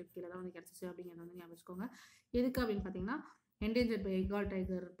டைகர் இனிஷியேட்டிவ் கீழே தான் வந்து கிடச்சிச்சு அப்படிங்கிறத வந்து ஞாபகம் வச்சுக்கோங்க. எதுக்கு அப்படின்னு பார்த்தீங்கன்னா என்டேஞ்சர்ட் பெங்கால்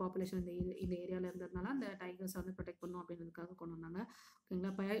டைகர் பாப்புலேஷன் இந்த ஏரியாவில் இருந்ததுனால அந்த டைகர்ஸ் வந்து ப்ரொடெக்ட் பண்ணும் அப்படின்றதுக்காக கொண்டு வந்தாங்க.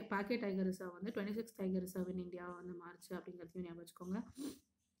 ஓகேங்களா? பாக்கே டைகர் ரிசர்வ் வந்து 26 டைகர் ரிசர்வ் இன் இந்தியா வந்து மாறுச்சு அப்படிங்கிறதையும் ஞாபகம் வச்சுக்கோங்க.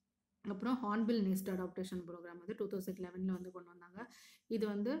 அப்புறம் ஹார்ன்பில் நெஸ்ட் அடாப்டேஷன் ப்ரோக்ராம் வந்து 2011ல் வந்து கொண்டு வந்தாங்க. இது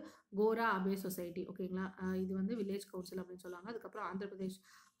வந்து கோரா அபே சொசைட்டி. ஓகேங்களா? இது வந்து வில்லேஜ் கவுன்சில் அப்படின்னு சொல்லுவாங்க. அதுக்கப்புறம் ஆந்திர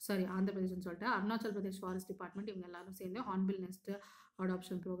பிரதேஷ்னு சொல்லிட்டு அருணாச்சல் பிரதேஷ் ஃபாரஸ்ட் டிபார்ட்மெண்ட் இவங்க எல்லாரும் சேர்ந்து ஹார்ன்பில் நெஸ்ட்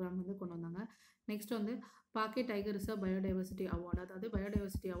அடாப்ஷன் ப்ரோக்ராம் வந்து கொண்டு வந்தாங்க. நெக்ஸ்ட் வந்து பாக்கே டைகர் ரிசர்வ் பயோடைவர்சிட்டி அவார்டு, அதாவது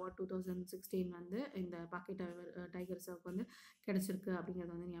பயோடைவர்சிட்டி அவார்ட் 2016 வந்து இந்த பாக்கே டைகர் ரிசர்வ்க்கு வந்து கிடைச்சிருக்கு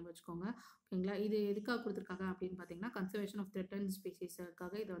அப்படிங்கிறத வந்து ஞாபகம் வச்சுக்கோங்க. ஓகேங்களா? இது எதுக்காக கொடுத்துருக்காங்க அப்படின்னு பார்த்தீங்கன்னா கன்சர்வேஷன் ஆஃப் த்ரெட்டன்ட்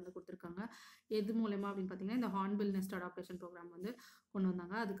ஸ்பீசிஸ்க்காக இதை வந்து கொடுத்துருக்காங்க. எது மூலமா அப்படின்னு பார்த்தீங்கன்னா இந்த ஹார்ன்பில் நெஸ்ட் அடாப்டேஷன் ப்ரோக்ராம் வந்து கொண்டு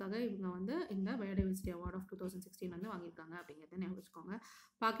வந்தாங்க. அதுக்காக இவங்க வந்து இந்த பயோடைவர்சிட்டி அவார்ட் ஆஃப் 2016 வந்து வாங்கியிருக்காங்க அப்படிங்கிறத ஞாபகம் வச்சுக்கோங்க.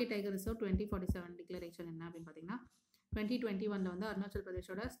 பாக்கே டைகர் ரிசர்வ் 2047 டிக்ளரேஷன் என்ன அப்படின்னு பார்த்தீங்கன்னா 2021ல் வந்து அருணாச்சல்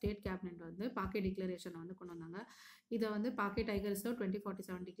பிரதேஷோட ஸ்டேட் கேபினெட் வந்து பாக்கே டிக்ளரேஷன் வந்து கொண்டு வந்தாங்க. இதை வந்து பாக்கே tiger reserve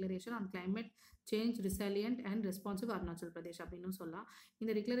 2047 declaration on climate change ரிசலியன்ட் and responsive Arunachal Pradesh அப்படின்னு சொல்லலாம்.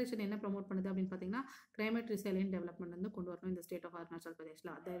 இந்த டிக்ளரேஷன் என்ன ப்ரமோட் பண்ணுது அப்படின்னு பார்த்தீங்கன்னா கிளைமேட் ரிசலியன்ட் டெவலப்மெண்ட் வந்து கொண்டு வரணும் இந்த ஸ்டேட் ஆஃப் அருணாச்சல்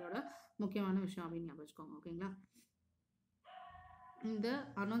பிரதேஷில். அதோட முக்கியமான விஷயம் அப்படின்னு ஞாபகம் வச்சுக்கோங்க. ஓகேங்களா? இந்த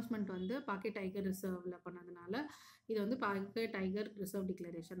அனௌன்ஸ்மெண்ட் வந்து பாக்கே டைகர் ரிசர்வில் பண்ணதுனால இது வந்து பாக்கே டைகர் ரிசர்வ்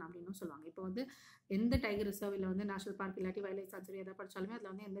டிக்ளரேஷன் அப்படின்னு சொல்லுவாங்க. இப்போ வந்து எந்த டைகர் ரிசர்வ் இல்லை வந்து நேஷனல் பார்க் இல்லாட்டி வைல்ட் லைஃப் சான்ச்சுரி எதாவது படித்தாலுமே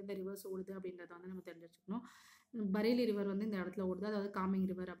அதில் வந்து எந்தெந்த ரிவர்ஸ் ஓடுது அப்படின்றத வந்து நம்ம தெரிஞ்சு வச்சுக்கணும். பரேலி ரிவர் வந்து இந்த இடத்துல ஓடுது, அதாவது காமிங்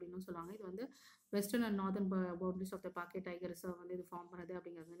ரிவர் அப்படின்னு சொல்லுவாங்க. இது வந்து western and northern boundaries of the பாக்கே tiger reserve வந்து இது ஃபார்ம் பண்ணுது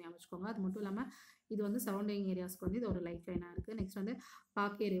அப்படிங்கிறது ஞாபகம் வச்சுக்கோங்க. அது மட்டும் இல்லாமல் இது வந்து சரௌண்டிங் ஏரியாஸ்க்கு வந்து இது ஒரு லைஃப் லைனாக இருக்குது. நெக்ஸ்ட் வந்து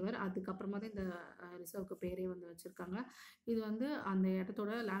பாக்கே ரிவர், அதுக்கப்புறமா தான் இந்த ரிசர்வுக்கு பேரே வந்து வச்சுருக்காங்க. இது வந்து அந்த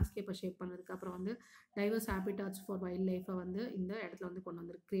இடத்தோட லேண்ட்ஸ்கேப்பை ஷேப் பண்ணுறதுக்கு, அப்புறம் வந்து டைவர்ஸ் ஹேபிட்டாட்ஸ் ஃபார் வைல்ட் லைஃப்பை வந்து இந்த இடத்துல வந்து கொண்டு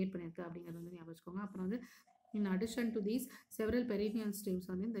வந்து கிரியேட் பண்ணியிருக்கு அப்படிங்கிறது வந்து ஞாபகம் வச்சுக்கோங்க. அப்புறம் வந்து In addition to these, several perennial streams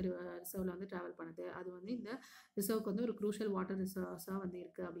வந்து இந்த ரிசர்வ்ல வந்து ட்ராவல் பண்ணுது. அது வந்து இந்த ரிசர்வ்க்கு வந்து ஒரு க்ரூஷியல் வாட்டர் ரிசோர்ஸாக வந்து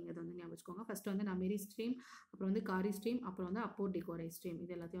இருக்குது அப்படிங்கிறத வந்து ஞாபகம் வச்சுக்கோங்க. ஃபர்ஸ்ட் வந்து நமேரி ஸ்ட்ரீம், அப்புறம் வந்து காரி ஸ்ட்ரீம், அப்புறம் வந்து அப்போர் டிகோரை ஸ்ட்ரீம்,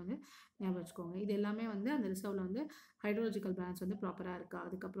 இது எல்லாத்தையும் வந்து ஞாபகம் வச்சுக்கோங்க. இது எல்லாமே வந்து அந்த ரிசர்வ்ல வந்து ஹைட்ரோலஜிக்கல் பேலன்ஸ் வந்து ப்ராப்பராக இருக்கா,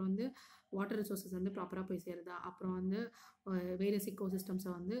 அதுக்கப்புறம் வந்து வாட்டர் ரிசோர்ஸஸ் வந்து ப்ராப்பராக போய் சேருதா, அப்புறம் வந்து வேரியஸ் இக்கோ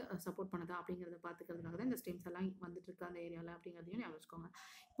சிஸ்டம்ஸை வந்து சப்போர்ட் பண்ணுதா அப்படிங்கிறத பார்த்துக்கிறதுக்காக தான் இந்த ஸ்ட்ரீம்ஸ் எல்லாம் வந்துட்டு இருக்கு அந்த ஏரியாவில் அப்படிங்கிறதையும் ஞாபகம் வச்சுக்கோங்க.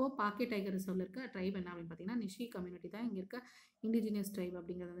 இப்போது பாக்கே டைகர் ரிசர்வ்ல இருக்க ட்ரைப் என்ன அப்படின்னு பார்த்தீங்கன்னா நிஷி கம்யூனிட்டி தான் இங்கே இருக்க இண்டிஜினியஸ் ட்ரைப்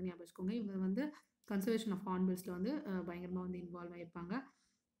அப்படிங்கிறத வந்து ஞாபகம் வச்சுக்கோங்க. இவங்க வந்து கன்சர்வேஷன் ஆஃப் ஹார்ன்பில்ஸில் வந்து பயங்கரமாக வந்து இன்வால்வ் ஆகியிருப்பாங்க.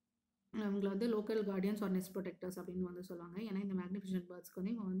 இவங்களை வந்து local guardians R next protectors அப்படின்னு வந்து சொல்லுவாங்க. ஏன்னா இந்த மேக்னிஃபிஷன்ட் பேர்ட்ஸ்க்கு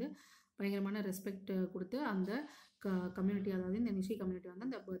வந்து இவங்க வந்து பயங்கரமான ரெஸ்பெக்ட் கொடுத்து அந்த கம்யூனிட்டி, அதாவது இந்த நிஷி கம்யூனிட்டி வந்து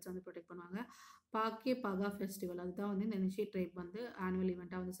அந்த பேர்ட்ஸ் வந்து ப்ரொடெக்ட் பண்ணுவாங்க. பாக்கே பாகா ஃபெஸ்டிவல், அதுதான் வந்து இந்த நிஷி ட்ரைப் வந்து ஆனுவல்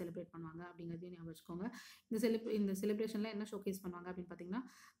ஈவெண்ட்டாக வந்து செலிப்ரேட் பண்ணுவாங்க அப்படிங்கிறதையும் ஞாபகம் வச்சுக்கோங்க. இந்த செலிப்ரேஷனில் என்ன ஷோகேஸ் பண்ணுவாங்க அப்படின்னு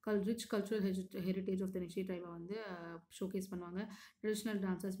பார்த்தீங்கன்னா rich cultural heritage of the நிஷி ட்ரைபை வந்து ஷோகேஸ் பண்ணுவாங்க. Traditional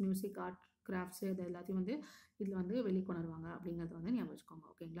dances, music, art, crafts இது எல்லாத்தையும் வந்து இதில் வந்து வெளிக்கொணருவாங்க அப்படிங்கிறத வந்து ஞாபகம் வச்சுக்கோங்க.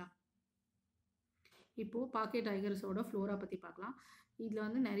 ஓகேங்களா. இப்போது பாக்கே டைகர்ஸோட ஃப்ளோரா பற்றி பார்க்கலாம். இதில்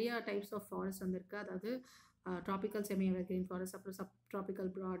வந்து நிறையா டைப்ஸ் ஆஃப் ஃபாரஸ்ட் வந்து இருக்குது. அதாவது ட்ராபிக்கல் செமி எவர்கிரீன் ஃபாரஸ்ட், அப்புறம் sub tropical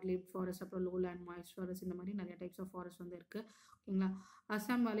broad leaf forest, அப்புறம் லோ லேண்ட் மாய்ஸ்ட் ஃபாரஸ்ட், இந்த மாதிரி நிறைய டைப்ஸ் ஆஃப் ஃபாரஸ்ட் வந்து இருக்குது. ஓகேங்களா.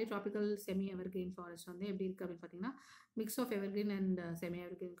 அஸ்ஸாம் வேலி ட்ராபிக்கல் செமி எவர்கிரீன் ஃபாரஸ்ட் வந்து எப்படி இருக்குது அப்படின்னு பார்த்தீங்கன்னா mix of evergreen and semi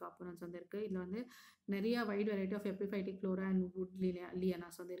evergreen components வந்து இருக்குது. இதில் வந்து நிறைய wide variety of எப்ரிஃபைட்டிக் Flora and would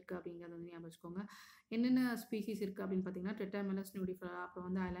லியனாஸ் வந்து இருக்குது அப்படிங்கிறத வந்து ஞாபகம் வச்சுக்கோங்க. என்னென்ன ஸ்பீசிஸ் இருக்குது அப்படின்னு பார்த்தீங்கன்னா டெட்ராமெலஸ் நியூடிஃபரா, அப்புறம்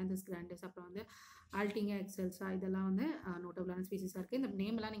வந்து ஐலாந்தஸ் கிராண்டஸ், அப்புறம் வந்து ஆல்டிங்கா எக்ஸெல்ஸா, இதெல்லாம் வந்து நோட்டபிளான ஸ்பீசிஸாக இருக்குது. இந்த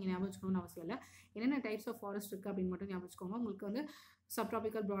நேம்லாம் நீங்கள் ஞாபகம் வச்சுக்கணும்னு அவசியம் இல்லை. என்னென்ன டைப்ஸ் ஆஃப் ஃபாரஸ்ட் இருக்குது அப்படின்னு மட்டும் ஞாபகம் வச்சுக்கோங்க. உங்களுக்கு வந்து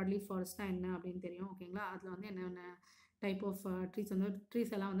சப்ட்ராபிக்கல் ப்ராட்லீஃப் ஃபாரஸ்ட்னா என்ன அப்படின்னு தெரியும். ஓகேங்களா. அதில் வந்து என்னென்ன டைப் ஆஃப்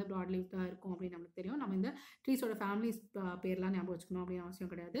ட்ரீஸ் எல்லாம் வந்து ப்ராட்லீஃப் தான் இருக்கும் அப்படின்னு நமக்கு தெரியும். நம்ம இந்த ட்ரீஸோட ஃபேமிலிஸ் பேர்லாம் ஞாபகம் வச்சுக்கணும் அப்படின்னு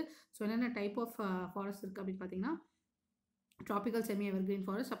அவசியம் கிடையாது. ஸோ என்னென்ன டைப் ஆஃப் ஃபாரஸ்ட் இருக்குது அப்படின்னு பார்த்தீங்கன்னா ட்ராபிக்கல் செமி எவர்கிரீன்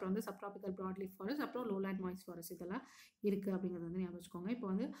ஃபாரஸ்ட், அப்புறம் வந்து சப்ட்ராபிக்கல் ப்ராட்லீஃப் ஃபாரஸ்ட், அப்புறம் லோலேண்ட் மாய்ஸ்ட் ஃபாரஸ்ட், இதெல்லாம் இருக்குது அப்படிங்கிறது வந்து ஞாபகம் வச்சுக்கோங்க. இப்போ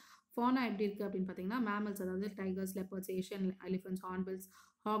வந்து ஃபோனா எப்படி இருக்குது அப்படின்னு பார்த்தீங்கன்னா மேமல்ஸ், அதாவது tigers, leopards, Asian elephants, hornbills,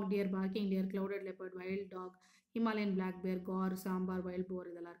 hack dear, parking dear, clouded leopard, wild talk, Himalayan black பேர், கார், சாம்பார், வைல்ட் போர்,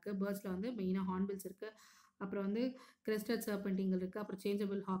 இதெல்லாம் இருக்குது. பேர்ட்ஸில் வந்து மெயினாக ஹார்ன்பில்ஸ் இருக்குது, அப்புறம் வந்து கிரெஸ்டட் சர்பெண்டிங்கள் இருக்குது, அப்புறம்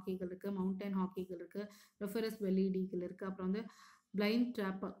சேஞ்சபிள் ஹாக்கீகள் இருக்குது, மவுண்டன் ஹாக்கீகள் இருக்குது, ரெஃபரஸ் வெல்லி டீகிள் இருக்குது, அப்புறம் வந்து பிளைண்ட்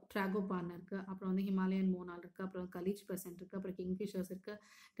ட்ராகோபான் இருக்குது, அப்புறம் வந்து ஹிமாலயன் மோனால் இருக்குது, அப்புறம் கலீச் ப்ரெசன்ட் இருக்குது, அப்புறம் கிங்ஃபிஷர்ஸ் இருக்குது.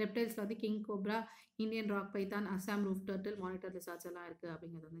 ரெப்டைல்ஸில் வந்து king cobra, Indian rock Python, Assam roof turtle, monitor lizards எல்லாம் இருக்குது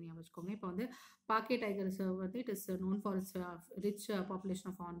அப்படிங்கிறது வந்து ஞாபகம் வச்சுக்கோங்க. இப்போ வந்து பாக்கே டைகர் ரிசர்வ் வந்து it is known for it's rich population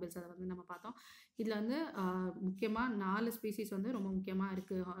of hornbills, அதை வந்து நம்ம பார்த்தோம். இதில் வந்து முக்கியமாக 4 ஸ்பீசிஸ் வந்து ரொம்ப முக்கியமாக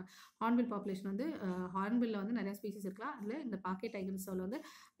இருக்குது. ஹார்ன்பில் பாப்புலேஷன் வந்து ஹார்ன்பில்ல வந்து நிறைய ஸ்பீசிஸ் இருக்கலாம். அதில் இந்த பாக்கே டைகர் ரிசர்வில் வந்து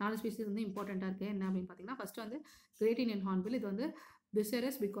 4 ஸ்பீசிஸ் வந்து இம்பார்ட்டண்ட்டாக இருக்குது. என்ன அப்படின்னு பார்த்தீங்கன்னா ஃபர்ஸ்ட் வந்து கிரேட் இண்டியன் ஹார்ன்பில், இது வந்து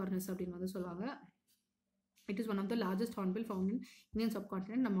பிசெரஸ் பிகார்னஸ் அப்படின்னு வந்து சொல்லுவாங்க. It is one of the largest hornbill found in Indian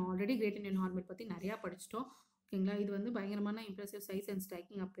subcontinent. நம்ம ஆல்ரெடி கிரேட் இண்டியன் ஹார்ன்பில் பற்றி நிறையா படிச்சிட்டோம். ஓகேங்களா. இது வந்து பயங்கரமான இம்ப்ரெசிவ் சைஸ் அண்ட்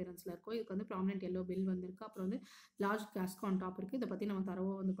ஸ்ட்ரைக்கிங் அப்பியரன்ஸில் இருக்கும். இதுக்கு வந்து ப்ராமினென்ட் எல்லோ பில் வந்துருக்கு, அப்புறம் வந்து லார்ஜ் கேஸ்க் ஆன் டாப் இருக்குது. இதை பற்றி நம்ம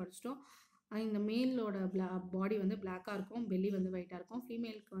தரவாக வந்து படிச்சிட்டோம். இந்த மேலோட பாடி வந்து பிளாக்காக இருக்கும், பெல்லி வந்து ஒயிட்டாக இருக்கும்.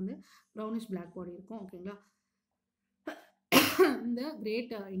 ஃபீமேலுக்கு வந்து ப்ரௌனிஷ் பிளாக் பாடி இருக்கும். ஓகேங்களா. இந்த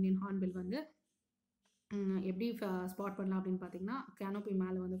கிரேட் இண்டியன் ஹார்ன்பில் வந்து எப்படி ஸ்பாட் பண்ணலாம் அப்படின்னு பார்த்தீங்கன்னா கேனோபி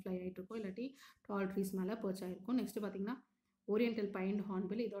மேலே வந்து ஃப்ளை ஆகிட்டு இருக்கும், இல்லாட்டி டால் ட்ரீஸ் மேலே பர்ச் ஆகிருக்கும். நெக்ஸ்ட்டு பார்த்தீங்கன்னா ஓரியன்டல் பைன்ட்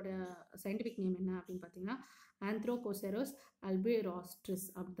ஹார்ன்பில், இதோட சயின்டிஃபிக் நேம் என்ன அப்படின்னு பார்த்தீங்கன்னா ஆந்த்ரோகோசெரோஸ் அல்பிராஸ்ட்ரிஸ்,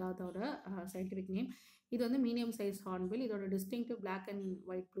 அப்படிதான் அதோட சயின்டிஃபிக் நேம். இது வந்து மீடியம் சைஸ் ஹார்ன்பில். இதோட distinctive black and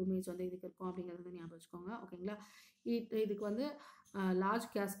white plumage வந்து இதுக்கு இருக்கும் அப்படிங்கிறது வந்து ஞாபகம் வச்சுக்கோங்க. ஓகேங்களா. இதுக்கு வந்து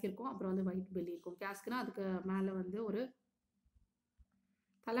லார்ஜ் கேஸ்க் இருக்கும், அப்புறம் வந்து ஒயிட் பெல்லி இருக்கும். கேஸ்க்னா அதுக்கு மேலே வந்து ஒரு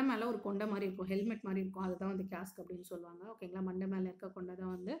தலை மேலே ஒரு கொண்டை மாதிரி இருக்கும், ஹெல்மெட் மாதிரி இருக்கும், அதுதான் வந்து கேஸ்க் அப்படின்னு சொல்லுவாங்க. ஓகேங்களா. மண்டை மேலே இருக்க கொண்டை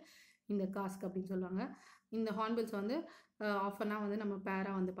தான் வந்து இந்த காஸ்க் அப்படின்னு சொல்லுவாங்க. இந்த ஹார்ன்பில்ஸ் வந்து ஆஃபனாக வந்து நம்ம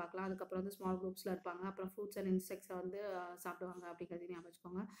பேராக வந்து பார்க்கலாம். அதுக்கப்புறம் வந்து ஸ்மால் குரூப்ஸில் இருப்பாங்க. அப்புறம் ஃப்ரூட்ஸ் அண்ட் இன்செக்ட்ஸை வந்து சாப்பிடுவாங்க அப்படிங்கிறது ஞாபகம்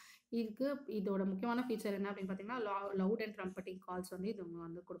வச்சுக்கோங்க. இதோட முக்கியமான ஃபீச்சர் என்ன அப்படின்னு பார்த்தீங்கன்னா லவுட் அண்ட் ட்ரம்பட்டிங் கால்ஸ் வந்து இது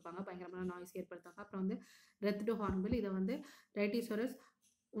வந்து கொடுப்பாங்க, பயங்கரமான நாய்ஸ் ஏற்படுத்தாங்க. அப்புறம் வந்து ரெத்டு ஹார்ன்பில், இதை வந்து ரைட்டிசோரஸ்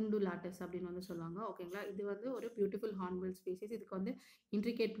உண்டுலாட்டஸ் அப்படின்னு வந்து சொல்லுவாங்க. ஓகேங்களா. இது வந்து ஒரு பியூட்டிஃபுல் ஹார்ன்பில் ஸ்பீசிஸ். இதுக்கு வந்து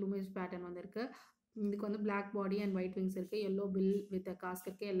இன்ட்ரிகேட் ப்ளூமேஜ் பேட்டர்ன் வந்து இருக்குது. இதுக்கு வந்து black body and white wings இருக்குது, எல்லோ பில் வித் காஸ்க்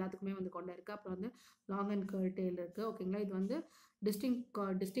இருக்குது, எல்லாத்துக்குமே வந்து கொண்டை இருக்குது. அப்புறம் வந்து லாங் அண்ட் கர்வ் டெயில் இருக்குது. ஓகேங்களா. இது வந்து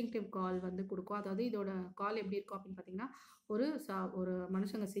டிஸ்டிங்டிவ் கால் வந்து கொடுக்கும். அதாவது இதோட கால் எப்படி இருக்கும் அப்படின்னு பார்த்தீங்கன்னா ஒரு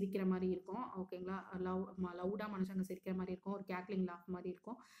மனுஷங்க சிரிக்கிற மாதிரி இருக்கும். ஓகேங்களா. லவுடாக மனுஷங்க சிரிக்கிற மாதிரி இருக்கும், ஒரு கேக்லிங் லாஃப் மாதிரி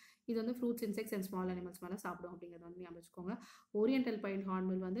இருக்கும். இது வந்து fruits, insects and small animals மேலே சாப்பிடும் அப்படிங்கிறது வந்து ஞாபகம் வச்சுக்கோங்க. ஓரியன்டல் பைன்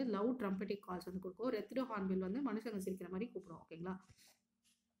ஹார்ன்பில் வந்து லவுட் ட்ரம்பட்டிக் கால்ஸ் வந்து கொடுக்கும். ரெத்டு ஹார்ன்பில் வந்து மனுஷங்க சிரிக்கிற மாதிரி கூப்பிடும். ஓகேங்களா.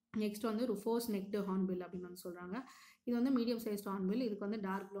 நெக்ஸ்ட் வந்து ருஃபோஸ் நெக்டு ஹார்ன்பில் அப்படின்னு வந்து சொல்கிறாங்க. இது வந்து மீடியம் சைஸ்ட் ஹார்ன்பில். இதுக்கு வந்து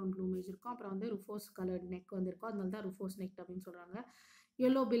டார்க் ப்ரௌன் ப்ளூமேஜ் இருக்கும். அப்புறம் வந்து ருஃபோஸ் கலர்ட் நெக் வந்து இருக்கும். அதனால தான் ருஃபோஸ் நெக்ட் அப்படின்னு சொல்கிறாங்க.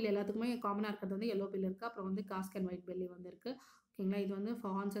 எல்லோ பில் எல்லாத்துக்குமே காமனாக இருக்கிறது வந்து எல்லோ பில் இருக்குது. அப்புறம் வந்து காஸ்க் அண்ட் ஒயிட் பெல்லி வந்து இருக்குது. ஓகேங்களா, இது வந்து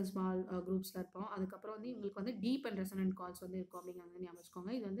ஹார்ன்ஸ் அண்ட் ஸ்மால் குரூப்ஸில் இருப்போம். அதுக்கப்புறம் வந்து இவங்களுக்கு வந்து டீப் அண்ட் ரெசனன்ட் கால்ஸ் வந்து இருக்கும் அப்படிங்கிறது ஞாபகம்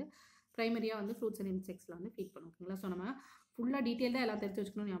வச்சுக்கோங்க. இது வந்து ப்ரைமரியாக வந்து ஃப்ரூட்ஸ் அண்ட் இன்செக்ட்ஸில் வந்து ஃபீட் பண்ணும். ஓகேங்களா, ஸோ நம்ம ஃபுல்லாக டீட்டெயிலாக எல்லாம் தெரிஞ்சு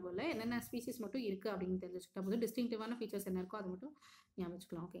வச்சுக்கணும் ஞாபகம் இல்லை. என்னென்ன ஸ்பீசிஸ் மட்டும் இருக்குது அப்படின்னு தெரிஞ்சு வச்சுக்கிட்டா போது டிஸ்டிங்டிவான ஃபீச்சர்ஸ் என்ன இருக்கோ அது மட்டும் ஞாபகம்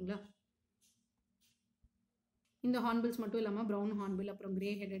வச்சுக்கலாம். ஓகேங்களா, இந்த ஹார்ன்பில்ஸ் மட்டும் இல்லாமல் ப்ரௌன் ஹார்ன்பில் அப்புறம்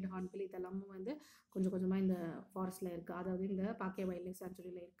கிரே ஹெடட் ஹார்ன்பில் இதெல்லாமே வந்து கொஞ்சம் கொஞ்சமாக இந்த ஃபாரஸ்ட்டில் இருக்குது. அதாவது இந்த பாக்கே வைல்ட் லைஃப்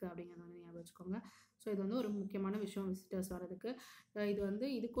சாங்சுரியில் இருக்குது அப்படிங்கிறத வந்து ஞாபகம் வச்சுக்கோங்க. ஸோ இது வந்து ஒரு முக்கியமான விஷயம் விசிட்டர்ஸ் வரதுக்கு. இது வந்து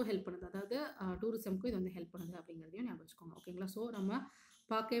இதுக்கும் ஹெல்ப் பண்ணுது, அதாவது டூரிசம்க்கும் இது வந்து ஹெல்ப் பண்ணுது அப்படிங்கிறதையும் ஞாபகம் வச்சுக்கோங்க. ஓகேங்களா, ஸோ நம்ம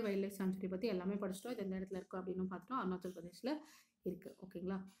பாக்கே வைல்ட் லைஃப் சாங்சுரி பற்றி எல்லாமே படிச்சிட்டோம். இது எந்த இடத்துல இருக்குது அப்படின்னு பார்த்துட்டோம். அருணாச்சல் பிரதேஷில் இருக்குது.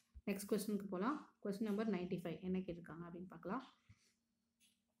 ஓகேங்களா, நெக்ஸ்ட் கொஸ்டினுக்கு போகலாம். கொஸ்டின் நம்பர் 95 என்ன கேட்டிருக்காங்க அப்படின்னு பார்க்கலாம்.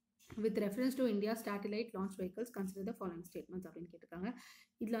 With reference to India's satellite launch vehicles, consider the following statements அப்படின்னு கேட்டிருக்காங்க.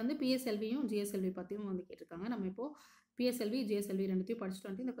 இதில் வந்து பிஎஸ்எல்வியும் ஜிஎஸ்எல்வி பற்றியும் வந்து கேட்டிருக்காங்க. நம்ம இப்போது பிஎஸ்எல்வி ஜிஎஸ்எல்வி ரெண்டுத்தையும் படிச்சுட்டு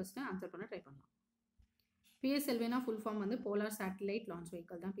வந்து இந்த கொஸ்டினை ஆன்சர் பண்ண ட்ரை பண்ணலாம். பிஎஸ்எல்வினா ஃபுல் ஃபார்ம் வந்து போலார் சேட்டலைட் லான்ச்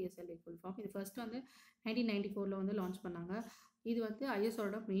வெஹிக்கல் தான் பிஎஸ்எல்வி ஃபுல் ஃபார்ம். இது ஃபர்ஸ்ட் வந்து 1994 வந்து லான்ச் பண்ணாங்க. இது வந்து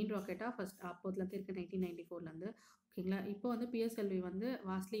ஐஎஸ்ஆரோட மெயின் ராக்கெட்டாக ஃபர்ஸ்ட் அப்போதுலேருந்து இருக்குது 1994 ஓகேங்களா. இப்போ வந்து பிஎஸ்எல்வி வந்து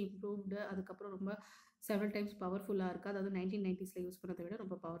வாஸ்ட்லி இம்ப்ரூவ்டு, அதுக்கப்புறம் ரொம்ப செவரல் டைம்ஸ் பவர்ஃபுல்லாக இருக்குது. அதாவது 1990s யூஸ் பண்ணதை விட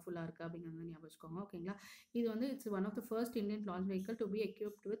ரொம்ப பவர்ஃபுல்லாக இருக்குது அப்படிங்கிறது ஞாபகம் வச்சுக்கோங்க. ஓகேங்களா, இது வந்து it's one of the first Indian launch vehicle to be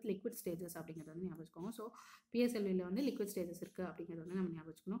equipped with liquid stages அப்படிங்கிறது வந்து ஞாபகம் வச்சுக்கோங்க. ஸோ பிஎஸ்எல்வியில் வந்து லிக்விட் ஸ்டேஜஸ் இருக்குது அப்படிங்கிறது வந்து நம்ம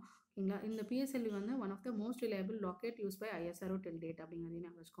ஞாபகம் வச்சுக்கணும். ஓகேங்களா, இந்த பிஎஸ்எல்வி வந்து one of the most reliable rocket use by ISRO till date அப்படிங்கிறதையும்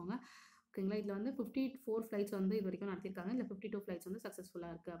ஞாபகம் வச்சுக்கோங்க. ஓகேங்களா, இதில் வந்து 54 ஃப்ளைட்ஸ் வந்து இது வரைக்கும் நடத்திருக்காங்க. இல்லை 52 ஃப்ளைட்ஸ் வந்து சக்ஸஸ்ஃபுல்லாக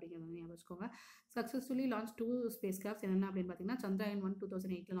இருக்குது அப்படிங்கிறது வந்து ஞாபகம் வச்சுக்கோங்க. சக்ஸஸ்ஃபுல்லி லான்ச் 2 ஸ்பேஸ் கிராஃப்ட்ஸ் என்னென்ன அப்படின்னு பார்த்தீங்கன்னா, சந்திராயன் 1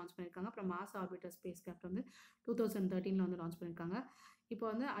 2008 லான்ச் பண்ணியிருக்காங்க. அப்புறம் மாஸ் ஆர்பிட்டர் ஸ்பேஸ் கிராஃப்ட் வந்து 2013 வந்து லான்ச் பண்ணியிருக்காங்க. இப்போ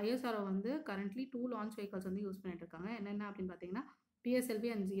வந்து ஐஎஸ்ஆர்ஓ வந்து கரண்ட்லி 2 லான்ச் வெஹிக்கல்ஸ் வந்து யூஸ் பண்ணிட்டு இருக்காங்க. என்னென்ன அப்படின்னு பார்த்தீங்கன்னா,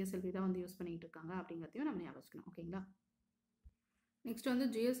 பிஎஸ்எல்வி அண்ட் ஜிஎஸ்எல்வி தான் வந்து யூஸ் பண்ணிட்டு இருக்காங்க அப்படிங்கிறதையும் நம்ம ஞாபகம் வச்சுக்கணும். ஓகேங்களா, நெக்ஸ்ட் வந்து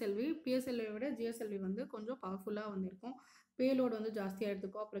ஜிஎஸ்எல்வி. பிஎஸ்எல்வியை விட ஜிஎஸ்எல்வி வந்து கொஞ்சம் பவர்ஃபுல்லாக வந்து இருக்கும். பேலோடு வந்து ஜாஸ்தியாக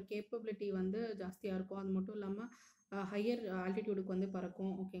எடுத்துக்கும். அப்புறம் கேப்பபிலிட்டி வந்து ஜாஸ்தியாக இருக்கும். அது மட்டும் இல்லாமல் ஹையர் ஆல்டிடியூடுக்கு வந்து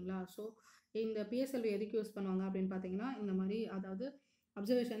பறக்கும். ஓகேங்களா, ஸோ இந்த பிஎஸ்எல்வி எதுக்கு யூஸ் பண்ணுவாங்க அப்படின்னு பார்த்தீங்கன்னா, இந்த மாதிரி அதாவது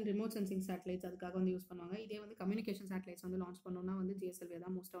அப்சர்வேஷன் ரிமோட் சென்சிங் சேட்டலைட்ஸ் அதுக்காக வந்து யூஸ் பண்ணுவாங்க. இதே வந்து கம்யூனிகேஷன் சேட்டலைட்ஸ் வந்து லான்ச் பண்ணோம்னா வந்து ஜிஎஸ்எல்வி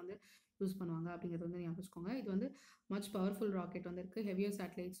தான் மோஸ்ட்டாக வந்து யூஸ் பண்ணுவாங்க அப்படிங்கிறது வந்து ஞாபகம் வச்சுக்கோங்க. இது வந்து மச் பவர்ஃபுல் ராக்கெட் வந்து இருக்குது. ஹெவியர்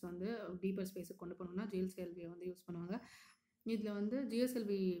சேட்டலைட்ஸ் வந்து டீப்பர் ஸ்பேஸுக்கு கொண்டு போகணும்னா ஜிஎஸ்எல்வியை வந்து யூஸ் பண்ணுவாங்க. இதில் வந்து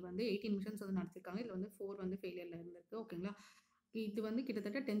ஜிஎஸ்எல்வி வந்து 18 மிஷன்ஸ் வந்து நடத்திருக்காங்க. இதில் வந்து 4 வந்து ஃபெயிலியரில் இருந்திருக்கு. ஓகேங்களா, இது வந்து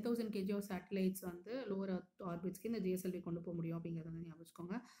கிட்டத்தட்ட 10,000 kg ஆஃப் சேட்டலைட்ஸ் வந்து லோவர் அர்த் ஆர்பிட்ஸ்க்கு இந்த ஜிஎஸ்எல்வி கொண்டு போக முடியும் அப்படிங்கிறத வந்து ஞாபகம்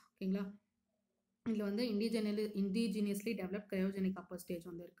வச்சுக்கோங்க. ஓகேங்களா, இதில் வந்து indigenously develop cryogenic Appar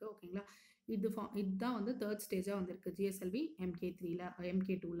stage வந்து இருக்குது. ஓகேங்களா, இதுதான் வந்து தேர்ட் ஸ்டேஜாக வந்துருக்கு ஜிஎஸ்எல்வி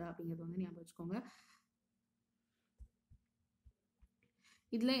MK2 அப்படிங்கிறது வந்து ஞாபகம் வச்சுக்கோங்க.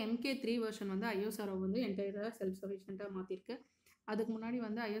 இதில் MK3 வெர்ஷன் வந்து ஐஎஸ்ஆர்ஓ வந்து என்டையராக செல்ஃப் சஃபிஷியண்ட்டாக மாற்றிருக்கு. அதுக்கு முன்னாடி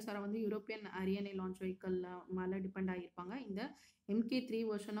வந்து ஐஎஸ்ஆர்ஓ வந்து யூரோப்பியன் அரியனை லான்ச் வெஹிக்கல் மேலே டிபெண்ட் ஆகியிருப்பாங்க. இந்த MK3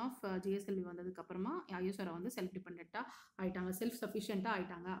 வெர்ஷன் ஆஃப் ஜிஎஸ்எல்வி வந்ததுக்கப்புறமா ஐஎஸ்ஆர்ஓ வந்து செல்ஃப் டிபெண்ட்டாக ஆகிட்டாங்க, செல்ஃப் சஃபிஷியண்ட்டாக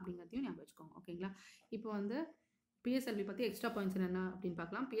ஆகிட்டாங்க அப்படிங்கிறதையும் ஞாபகம் வச்சுக்கோங்க. ஓகேங்களா, இப்போ வந்து பிஎஸ்எல்வி பற்றி எக்ஸ்ட்ரா பாயிண்ட்ஸ் என்ன அப்படின்னு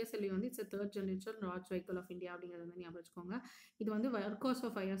பார்க்கலாம். பிஎஸ்எல்வி வந்து it's third generation launch vehicle of India அப்படிங்கிறது வந்து ஞாபகம் வச்சுக்கோங்க. இது வந்து ஒர்க் ஹார்ஸ்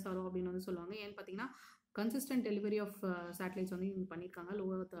ஆஃப் ஐஎஸ்ஆர்ஓ அப்படின்னு வந்து சொல்லுவாங்க. ஏன்னு பார்த்தீங்கன்னா, கன்சிஸ்டன்ட் டெலிவரி ஆஃப் சேட்டலைட்ஸ் வந்து இவங்க பண்ணியிருக்காங்க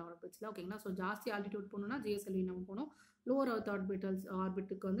லோவர் அர்த் ஆர்பிட்ஸில். ஓகேங்களா, ஸோ ஜாஸ்தி ஆல்டிடியூட் போகணுன்னா ஜிஎஸ்எல்வி நம்ம போகணும். லோவர் அர்த்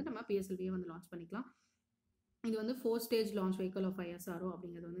ஆர்பிட்டுக்கு வந்து நம்ம பிஎஸ்எல்வியை வந்து லான்ச் பண்ணிக்கலாம். இது வந்து 4 stage launch vehicle of ISRO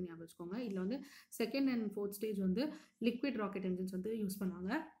அப்படிங்கிறது வந்து ஞாபகம் வச்சுக்கோங்க. இதில் வந்து செகண்ட் அண்ட் ஃபோர்த் ஸ்டேஜ் வந்து லிக்விட் ராக்கெட் என்ஜின்ஸ் வந்து யூஸ்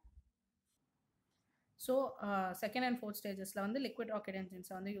பண்ணுவாங்க. ஸோ செகண்ட் அண்ட் ஃபோர்த் ஸ்டேஜஸில் வந்து லிக்விட் ராக்கெட்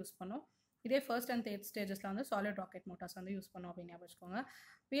என்ஜின்ஸை வந்து யூஸ் பண்ணோம். இதே ஃபர்ஸ்ட் அண்ட் தேர்ட் ஸ்டேஜஸில் வந்து சாலிட் ராக்கெட் மோட்டார்ஸ் வந்து யூஸ் பண்ணோம் அப்படின்னு ஞாபகம் வச்சுக்கோங்க.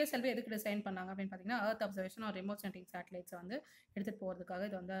 பிஎஸ்எல்வி எதுக்கு டிசைன் பண்ணாங்க அப்படின்னு பார்த்தீங்கன்னா, அர்த் அப்சர்வேஷன் ஒரு ரிமோட் சென்சிங் சேட்டலைட்ஸை வந்து எடுத்துகிட்டு போகிறதுக்காக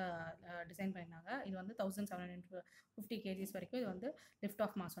இது வந்து டிசைன் பண்ணியிருந்தாங்க. இது வந்து 1750 kgs வரைக்கும் இது வந்து லிஃப்ட்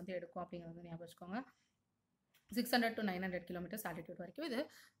ஆஃப் மாஸ் வந்து எடுக்கும் அப்படிங்கிறது ஞாபகம் வச்சுக்கோங்க. 600 to 900 கிலோமீட்டர்ஸ் ஆல்டிடியூட் வரைக்கும் இது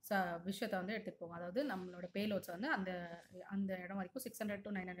விஷயத்தை வந்து எடுத்துகிட்டு போகும். அதாவது நம்மளோட பேலோட்ஸ் வந்து அந்த இடம் வரைக்கும் 600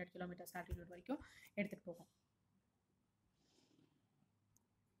 to 900 கிலோமீட்டர்ஸ் ஆல்டிடியூட் வரைக்கும் எடுத்துகிட்டு போகும்.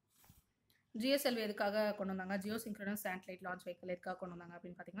 ஜிஎஸ்எல்வி எதுக்காக கொண்டு வந்தாங்க, Jio synchronous satellite launch vehicle எதுக்காக கொண்டு வந்தாங்க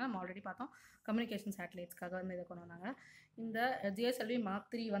அப்படின்னு பார்த்தீங்கன்னா, நம்ம ஆல்ரெடி பார்த்தோம் கம்யூனிகேஷன் சேட்டலைட்ஸ்க்காக வந்து இதை கொண்டு வந்தாங்க. இந்த ஜிஎஸ்எல்வி மார்க்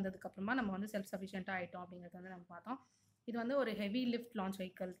 3 வந்ததுக்கப்புறமா நம்ம வந்து செல்ஃப் சஃபிஷியண்ட்டாக ஆகிட்டோம் அப்படிங்கிறது வந்து நம்ம பார்த்தோம். இது வந்து ஒரு heavy lift launch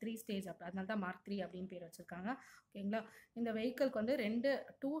vehicle 3 stage அதனால தான் மார்க் 3 அப்படின்னு பேர் வச்சுருக்காங்க. ஓகேங்களா, இந்த வெஹிக்கலுக்கு வந்து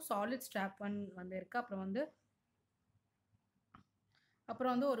 2 சாலிட் ஸ்ட்ராப் ஒன் வந்து இருக்குது. அப்புறம் வந்து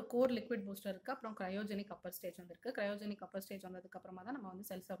அப்புறம் வந்து ஒரு கோர் லிக்விட் பூஸ்டர் இருக்குது. அப்புறம் க்ரையோஜெனிக் அப்பர் ஸ்டேஜ் வந்து இருக்குது. க்ரையோஜெனிக் அப்பர் ஸ்டேஜ் வந்ததுக்கப்புறமா தான் நம்ம வந்து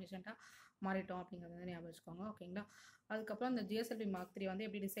செல்ஃப் சஃபிஷியண்ட்டாக மாறிட்டோம் அப்படிங்கிறது வந்து ஞாபகம் வச்சுக்கோங்க. ஓகேங்களா. அதுக்கப்புறம் இந்த GSLV Mark 3 வந்து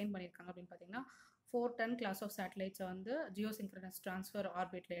எப்படி டிசைன் பண்ணியிருக்காங்க அப்படின்னு பார்த்தீங்கன்னா 4 டன் கிளாஸ் ஆஃப் சேட்டலைட்ஸை வந்து ஜியோசிங்க்ரனஸ் ட்ரான்ஸ்ஃபர்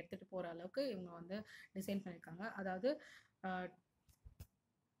ஆர்பிட்டில் எடுத்துகிட்டு போகிற அளவுக்கு இவங்க வந்து டிசைன் பண்ணியிருக்காங்க. அதாவது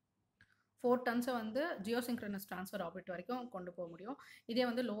 4 டன்ஸை வந்து ஜியோசிங்க்ரனஸ் ட்ரான்ஸ்ஃபர் ஆர்பிட் வரைக்கும் கொண்டு போக முடியும். இதே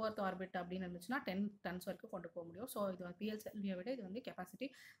வந்து லோ அர்த் ஆர்பிட் அப்படின்னு இருந்துச்சுன்னா 10 டன்ஸ் வரைக்கும் கொண்டு போக முடியும். ஸோ இது வந்து PSLV விட இது வந்து கெப்பாசிட்டி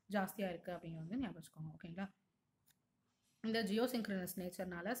ஜாஸ்தியாக இருக்குது அப்படிங்கிறது வந்து ஞாபகம் வச்சுக்கோங்க. ஓகேங்களா. இந்த ஜியோசிங்க்ரனஸ்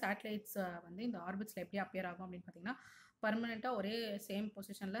நேச்சர்னால சேட்டலைட்ஸ் வந்து இந்த ஆர்பிட்ஸில் எப்படி அப்பியர் ஆகும் அப்படின்னு பார்த்தீங்கன்னா பர்மனெண்ட்டாக ஒரே சேம்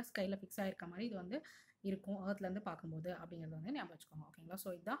பொசிஷனில் ஸ்கையில் ஃபிக்ஸ் ஆகிருக்க மாதிரி இது வந்து இருக்கும் ஏர்த்லேருந்து பார்க்கும்போது அப்படிங்கிறது வந்து ஞாபகம் வச்சுக்கோங்க. ஓகேங்களா. ஸோ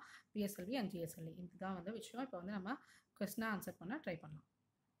இதுதான் PSLV அண்ட் GSLV. இதுதான் வந்து விஷயம். இப்போ வந்து நம்ம கொஸ்டினாக ஆன்சர் பண்ண ட்ரை பண்ணலாம்.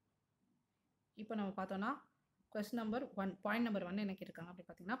 இப்போ நம்ம பார்த்தோன்னா கொஸ்டின் நம்பர் 1 பாயிண்ட் நம்பர் 1 என்ன கேட்டிருக்காங்க அப்படி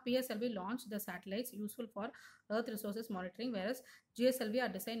பார்த்தீங்கன்னா PSLV launch the satellites useful for earth resources monitoring whereas GSLV are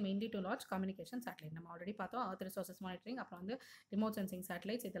designed mainly to launch communication satellite. நம்ம ஆல்ரெடி பார்த்தோம் earth resources monitoring அப்புறம் வந்து remote sensing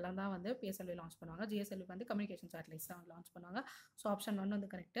satellites இதெல்லாம் தான் வந்து PSLV லான்ச் பண்ணுவாங்க. GSLV வந்து கம்யூனிகேஷன் சேட்டலைட்ஸ் தான் லான்ச் பண்ணுவாங்க. ஸோ ஆப்ஷன் 1 வந்து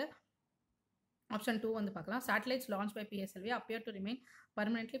கரெக்டு. ஆப்ஷன் 2 வந்து பார்க்கலாம். Satellites launched by PSLV appear to remain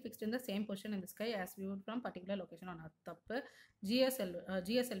permanently fixed in the same position in the sky as viewed from particular location on earth. தப்பு.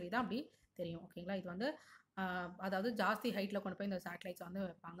 GSLV தான் அப்படி தெரியும். ஓகேங்களா. இது வந்து அதாவது ஜாஸ்தி ஹைட்டில் கொண்டு போய் இந்த சேட்டலைட்ஸ் வந்து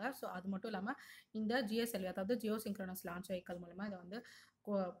வைப்பாங்க. ஸோ அது மட்டும் இல்லாமல் இந்த GSLV அதாவது ஜியோசிங்க்ரனஸ் லான்ச் வெஹிக்கல் மூலமாக இதை வந்து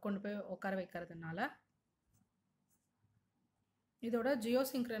கொண்டு போய் உட்கார வைக்கிறதுனால இதோட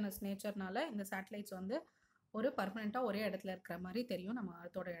ஜியோசிங்க்ரனஸ் நேச்சர்னால இந்த சேட்டலைட்ஸ் வந்து ஒரு பர்மனெண்ட்டாக ஒரே இடத்துல இருக்கிற மாதிரி தெரியும் நம்ம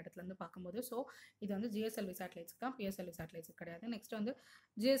அர்த்தோட இடத்துலேருந்து பார்க்கும்போது. ஸோ இது வந்து GSLV சேட்டலைட்ஸ்க்கு தான், PSLV சேட்டலைட்ஸ் கிடையாது. நெக்ஸ்ட் வந்து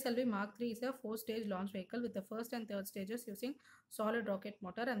GSLV Mark 3 is a 4-stage launch vehicle with the first and third stages using solid rocket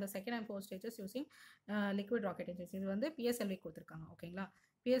motor and the second and fourth stages using liquid rocket engines. இது வந்து PSLV கொடுத்துருக்காங்க. ஓகேங்களா.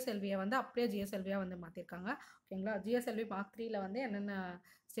 PSLVயை வந்து அப்படியே GSLVயாக வந்து மாற்றிருக்காங்க. ஓகேங்களா. GSLV Mark 3ல வந்து என்னென்ன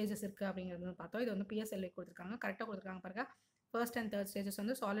ஸ்டேஜஸ் இருக்குது அப்படிங்கிறது பார்த்தோம். இது வந்து PSLV கொடுத்துருக்காங்க. கரெக்டாக கொடுத்துருக்காங்க பாருங்கள். ஃபர்ஸ்ட் அண்ட் தேர்ட் ஸ்டேஜஸ்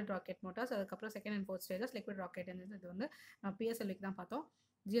வந்து சாலிட் ராக்கெட் மோட்டார்ஸ், அதுக்கப்புறம் second and fourth stages liquid rocket engines. இது வந்து PSLVக்கு தான் பார்த்தோம்,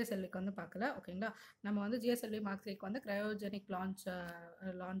 GSLVக்கு வந்து பார்க்கல. ஓகேங்களா. நம்ம வந்து GSLV Mark 3க்கு வந்து க்ரையோஜெனிக்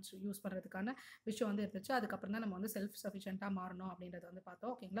லான்ச் யூஸ் பண்ணுறதுக்கான விஷயம் வந்து இருந்துச்சு. அதுக்கப்புறம் தான் நம்ம வந்து செல்ஃப் சஃபிஷியண்ட்டாக மாறணும் அப்படின்றத வந்து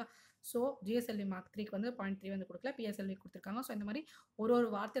பார்த்தோம். ஓகேங்களா. ஸோ GSLV Mark 3க்கு வந்து 0.3 வந்து கொடுக்கல, PSLV கொடுத்துருக்காங்க. ஸோ இந்த மாதிரி ஒரு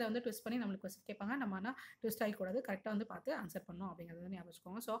வார்த்தையில் வந்து ட்விஸ்ட் பண்ணி நம்மளுக்கு கொஸ்டின் கேட்பாங்க. நம்ம ஆனால் ட்விஸ்ட் ஆகிக்கூடாது, கரெக்டாக வந்து பார்த்து ஆன்சர் பண்ணணும் அப்படிங்கிறது வந்து ஞாபகம்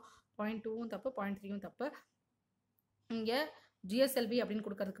வச்சுக்கோங்க. ஸோ 0.2வும் தப்பு, 0.3யும் தப்பு. இங்கே GSLV அப்படின்னு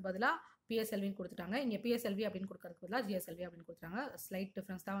கொடுக்கறதுக்கு பதிலாக PSLVன்னு கொடுத்துட்டாங்க. இங்கே PSLV அப்படின்னு கொடுக்கறதுக்கு பதிலாக GSLV அப்படின்னு கொடுத்துட்டாங்க. ஸ்லைட்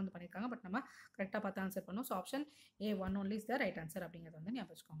டிஃப்ரென்ஸ் தான் வந்து பண்ணியிருக்காங்க. பட் நம்ம கரெக்டாக பார்த்து ஆன்சர் பண்ணோம். So option A1 only is the right answer அப்படிங்கிறது வந்து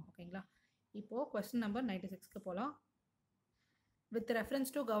ஞாபகம் வச்சுக்கோங்க. ஓகேங்களா. இப்போது கொஸ்டின் நம்பர் 96க்கு போகலாம். With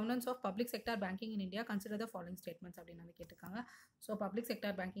reference to governance of public sector banking in India, consider the following statements அப்படின்னு வந்து கேட்டிருக்காங்க. ஸோ பப்ளிக்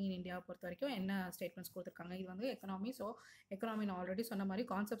செக்டர் பேங்கிங் இன் இந்தியாவை பொறுத்த வரைக்கும் என்ன ஸ்டேட்மெண்ட்ஸ் கொடுத்துருக்காங்க. இது வந்து எக்கனாமி. ஸோ எக்கனாமி நான் ஆல்ரெடி சொன்ன மாதிரி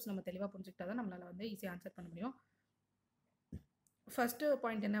கான்செப்ட்ஸ் நம்ம தெளிவாக புரிஞ்சுக்கிட்டா தான் நம்மளால் வந்து ஈஸியாக ஆன்சர் பண்ண முடியும். ஃபர்ஸ்ட்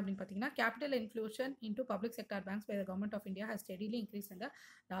பாயிண்ட் என்ன அப்படின்னு பார்த்தீங்கன்னா capital இன்ஃப்ளூஷன் into public sector banks by the government of India has steadily increase இந்த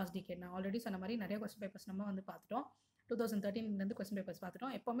லாஸ்ட் டிகேட். நான் ஆல்ரெடி சொன்ன மாதிரி நிறைய கொஸ்டின் பேப்பர்ஸ் நம்ம வந்து பார்த்துட்டோம். 2013 கொஸ்டின் பேப்பர்ஸ்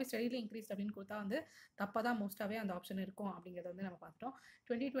பார்த்துட்டோம். எப்போவுமே ஸ்டெடிலி இன்க்ரீஸ் அப்படின்னு கொடுத்தா வந்து தப்பாக தான் மோஸ்ட்டாகவே அந்த ஆப்ஷன் இருக்கும் அப்படிங்கிறத வந்து நம்ம பார்த்துட்டோம்.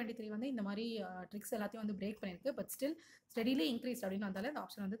 2023 வந்து இந்த மாதிரி ட்ரிக்ஸ் எல்லாத்தையும் வந்து பிரேக் பண்ணியிருக்கு. பட் ஸ்டில் ஸ்டெடிலி இன்க்ரீஸ் அப்படின்னு வந்தாலே அந்த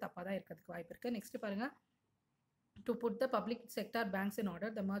ஆப்ஷன் வந்து தப்பாக தான் இருக்கிறதுக்கு வாய்ப்பு இருக்குது. நெக்ஸ்ட் பாருங்கள். To put the public sector banks in order,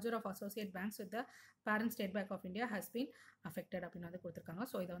 the merger of associate banks with the parent State Bank of India has been affected அப்படின்னு வந்து கொடுத்துருக்காங்க.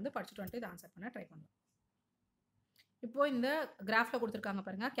 ஸோ இதை வந்து படிச்சுட்டு வந்துட்டு இதை ஆன்சர் பண்ண ட்ரை பண்ணலாம். இப்போ இந்த கிராஃபில் கொடுத்துருக்காங்க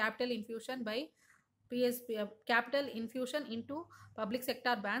பாருங்கள். Capital infusion into public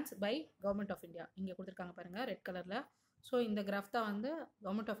sector banks by government of India இங்கே கொடுத்துருக்காங்க பாருங்கள் ரெட் கலரில். ஸோ இந்த கிராஃப் தான் வந்து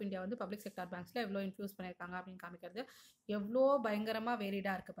கவர்மெண்ட் ஆஃப் இந்தியா வந்து பப்ளிக் செக்டார் பேங்க்ஸில் எவ்வளோ இன்ஃபியூஸ் பண்ணியிருக்காங்க அப்படின்னு காமிக்கிறது. எவ்வளோ பயங்கரமாக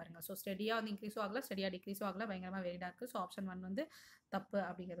வேரிடாக இருக்குது பாருங்கள். ஸோ ஸ்டெடியாக வந்து இன்க்ரீஸும் ஆகல, ஸ்டெடியாக டிக்ரீஸும் ஆகல, பயங்கரமாக வேரிடாக இருக்குது. ஸோ ஆப்ஷன் 1 வந்து தப்பு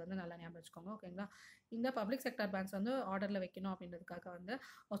அப்படிங்கிறது வந்து நல்லா ஞாபகம் வச்சுக்கோங்க. ஓகேங்களா. இந்த பப்ளிக் செக்டார் பேங்க்ஸ் வந்து ஆர்டரில் வைக்கணும் அப்படின்றதுக்காக வந்து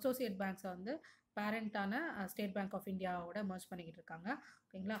அசோசியேட் பேங்க்ஸை வந்து பேரண்டான ஸ்டேட் பேங்க் ஆஃப் இந்தியாவோட மர்ஜ் பண்ணிக்கிட்டு இருக்காங்க.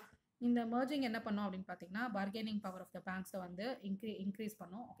 ஓகேங்களா. இந்த மர்ஜிங் என்ன பண்ணோம் அப்படின்னு பார்த்தீங்கன்னா பார்கெனிங் பவர் ஆஃப் த பேங்க்ஸை வந்து இன்க்ரீஸ்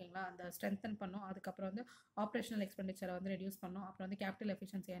பண்ணோம். ஓகேங்களா. அந்த ஸ்ட்ரென்தன் பண்ணோம். அதுக்கப்புறம் வந்து ஆப்ரேஷனல் எக்ஸ்பெண்டிச்சரை வந்து ரெடியூஸ் பண்ணோம். அப்புறம் வந்து கேபிட்டல்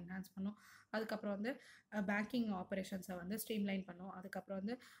எஃபிஷியன்சியை என்ஹான்ஸ் பண்ணோம். அதுக்கப்புறம் வந்து பேங்கிங் ஆப்ரேஷன்ஸை வந்து ஸ்ட்ரீம்லைன் பண்ணோம். அதுக்கப்புறம்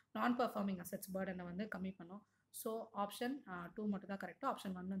வந்து நான் பர்ஃபார்மிங் அசெட்ஸ் பர்டனை வந்து கம்மி பண்ணோம். ஸோ ஆப்ஷன் 2 மட்டும் தான் கரெக்டாக,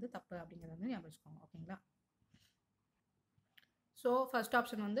 ஆப்ஷன் 1 வந்து தப்பு அப்படிங்கிறத வந்து ஞாபகம் வச்சுக்கோங்க. ஓகேங்களா. ஸோ ஃபர்ஸ்ட்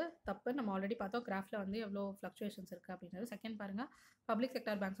ஆப்ஷன் வந்து தப்பு. நம்ம ஆல்ரெடி பார்த்தோம் கிராஃபில் வந்து எவ்வளோ ஃப்ளக்சுவேஷன்ஸ் இருக்குது அப்படின்றது. செகண்ட் பாருங்கள். பப்ளிக்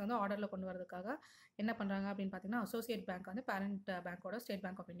செக்டார் பேங்க்ஸ் வந்து ஆர்டரில் கொண்டு வரதுக்காக என்ன பண்ணுறாங்க அப்படின்னு பார்த்தீங்கன்னா அசோசியேட் பேங்க் வந்து பேரண்ட் பேங்க்கோட ஸ்டேட்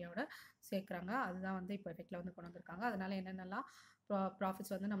பேங்க் ஆஃப் இந்தியாவோட சேர்க்குறாங்க. அதுதான் வந்து இப்போ எஃபெக்டில் வந்து கொண்டு வந்திருக்காங்க. அதனால் என்னென்னலாம்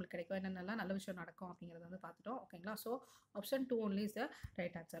ப்ராஃபிட்ஸ் வந்து நம்மளுக்கு கிடைக்கும், என்னென்னலாம் நல்ல விஷயம் நடக்கும் அப்படிங்கிறத வந்து பார்த்துட்டோம். ஓகேங்களா. So option 2 only is the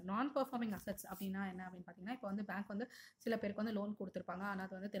right answer. நான் பெர்ஃபார்மிங் அசெட்ஸ் அப்படின்னா என்ன அப்படின்னு பார்த்தீங்கன்னா, இப்போ வந்து பேங்க் வந்து சில பேருக்கு வந்து லோன் கொடுத்துருப்பாங்க, ஆனால்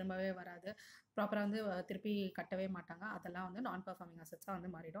அது வந்து திரும்பவே வராது, ப்ராப்பராக வந்து திருப்பி கட்டவே மாட்டாங்க. அதெல்லாம் வந்து நான் பெர்ஃபார்மிங் அசெட்ஸாக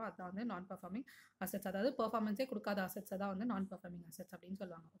வந்து மாறிடும். அதுதான் வந்து நான் பெர்ஃபார்மிங் அசெட்ஸ், அதாவது பெர்ஃபார்மன்ஸே கொடுக்காத அசெட்ஸை தான் வந்து நான் பெர்ஃபார்மிங் அசெட்ஸ் அப்படின்னு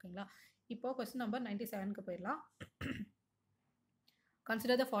சொல்லுவாங்க. ஓகேங்களா. இப்போ கொஸ்டின் நம்பர் 97க்கு போயிடலாம்.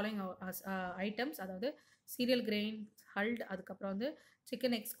 கன்சிடர் த ஃபாலோயிங் ஐட்டம்ஸ், அதாவது சீரியல் கிரெயின்ஸ் ஹல்ட், அதுக்கப்புறம் வந்து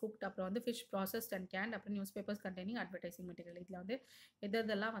சிக்கன் எக்ஸ் குக்ட், அப்புறம் வந்து ஃபிஷ் ப்ராசஸ்ட் அண்ட் கேண்ட், அப்புறம் news papers containing advertising material. இதில் வந்து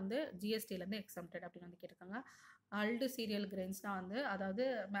எதெல்லாம் வந்து ஜிஎஸ்டிலேருந்து எக்ஸம்டட் அப்படின்னு வந்து கேட்டிருக்காங்க. ஹல்டு சீரியல் கிரெயின்ஸ்னால் வந்து அதாவது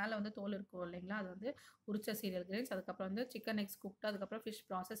மேலே வந்து தோல் இருக்கும் இல்லைங்களா, அது வந்து உரிச்ச சீரியல் கிரெயின்ஸ். அதுக்கப்புறம் வந்து சிக்கன் எக்ஸ் குக்ட், அதுக்கப்புறம் ஃபிஷ்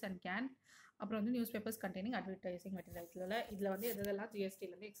ப்ராசஸ் அண்ட் கேண்ட், அப்புறம் வந்து news papers containing advertising material. இதில் வந்து எதெல்லாம்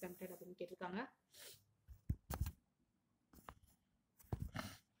ஜிஎஸ்டிலேருந்து எக்ஸம்டட் அப்படின்னு கேட்டிருக்காங்க.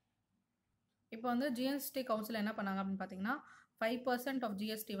 இப்போ வந்து ஜிஎஸ்டி கவுன்சில் என்ன பண்ணாங்க அப்படின்னு பார்த்தீங்கன்னா, 5% ஆஃப்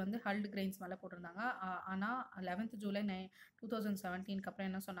ஜிஎஸ்டி வந்து ஹல்டு கிரெயின்ஸ் மேலே போட்டிருந்தாங்க. ஆனால் 11th ஜூலை 2017க்கு அப்புறம்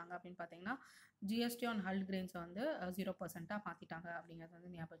என்ன சொன்னாங்க அப்படின்னு பார்த்தீங்கன்னா, ஜிஎஸ்டி ஆன் ஹல்டு கிரெயின்ஸை வந்து 0%ஆக மாற்றிட்டாங்க அப்படிங்கிறது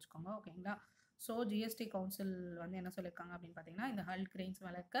வந்து ஞாபகம் வச்சுக்கோங்க. ஓகேங்களா. ஸோ ஜிஎஸ்டி கவுன்சில் வந்து என்ன சொல்லியிருக்காங்க அப்படின்னு பார்த்தீங்கன்னா, இந்த ஹல்டு கிரெயின்ஸ்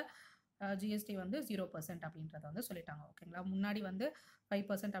மேலே இருக்க ஜிஎஸ்டி வந்து 0% அப்படின்றத வந்து சொல்லிட்டாங்க. ஓகேங்களா. முன்னாடி வந்து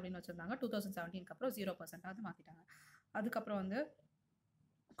 5% அப்படின்னு வச்சுருந்தாங்க, 2017க்கு அப்புறம் 0%ஆக மாற்றிட்டாங்க. அதுக்கப்புறம் வந்து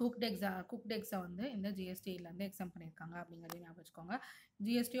குக்ட் எக்ஸை வந்து இந்த ஜிஎஸ்டியிலேருந்து எக்ஸாம் பண்ணியிருக்காங்க அப்படிங்கிறதையும் ஞாபகம் வச்சுக்கோங்க.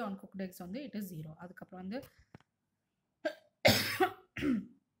 ஜிஎஸ்டி ஆன் குக்ட் எக்ஸ் வந்து இட் இஸ் 0. அதுக்கப்புறம் வந்து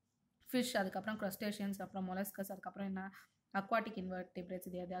ஃபிஷ், அதுக்கப்புறம் க்ரஸ்டேஷியன்ஸ், அப்புறம் மொலஸ்கஸ், அதுக்கப்புறம் என்ன அக்வாட்டிக் இன்வெர்டிபிரேட்ஸ்,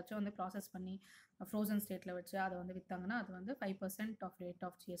 இது எதாச்சும் வந்து ப்ராசஸ் பண்ணி ஃப்ரோசன் ஸ்டேட்டில் வச்சு அதை வந்து விற்றாங்கன்னா அது வந்து 5% ஆஃப் ரேட்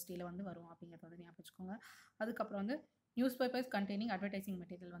ஆஃப் ஜிஎஸ்டியில் வந்து வரும் அப்படிங்கிறத வந்து ஞாபகம் வச்சுக்கோங்க. அதுக்கப்புறம் வந்து news papers containing advertising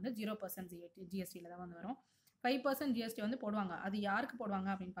material வந்து 0% ஜிஎஸ்டியில் தான் வந்து வரும். 5% ஜிஎஸ்டி வந்து போடுவாங்க. அது யாருக்கு போடுவாங்க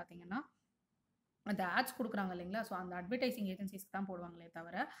அப்படின்னு பார்த்தீங்கன்னா, அந்த ஆட்ஸ் கொடுக்குறாங்க இல்லைங்களா, ஸோ அந்த அட்வர்டைசிங் ஏஜென்சிஸ்க்கு தான் போடுவாங்களே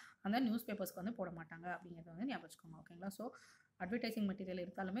தவிர அந்த நியூஸ் பேப்பர்ஸ்க்கு வந்து போட மாட்டாங்க அப்படிங்கிறத வந்து ஞாபகம் வச்சுக்கோங்க. ஓகேங்களா. ஸோ அட்வர்டைசிங் மெட்டீரியல்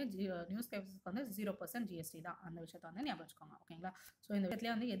இருந்தாலுமே நியூஸ் பேப்பர்ஸ்க்கு வந்து 0% ஜிஎஸ்டி தான், அந்த விஷயத்தை வந்து ஞாபகம் வச்சுக்கோங்க. ஓகேங்களா. ஸோ இந்த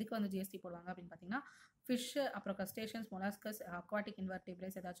விஷயத்துலேயே வந்து எதுக்கு வந்து ஜிஎஸ்டி போடுவாங்க அப்படின்னு பார்த்தீங்கன்னா, ஃபிஷ், அப்புறம் க்ரஸ்டேஷன்ஸ், மொலாஸ்கஸ், அக்வாட்டிக்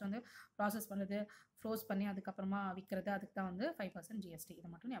இன்வெர்டிபிரேட்ஸ் ஏதாச்சும் வந்து ப்ராசஸ் பண்ணுறது, ஃப்ரோஸ் பண்ணி அதுக்கப்புறமா விற்கிறது, அதுக்கு தான் வந்து 5% ஜிஎஸ்டி. இதை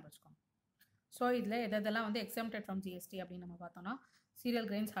மட்டும் ஞாபகம் வச்சுக்கோங்க. ஸோ இதில் எதெல்லாம் வந்து எக்ஸம்டட் ஃப்ரம் ஜிஎஸ்டி அப்படின்னு நம்ம பார்த்தோம்னா, சீரியல்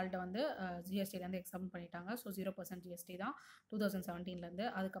கிரெயின்ஸ் ஹல்ட்டை வந்து ஜிஎஸ்டிலேருந்து எக்ஸம் பண்ணிட்டாங்க. ஸோ 0% ஜிஎஸ்டி தான் 2017லேருந்து.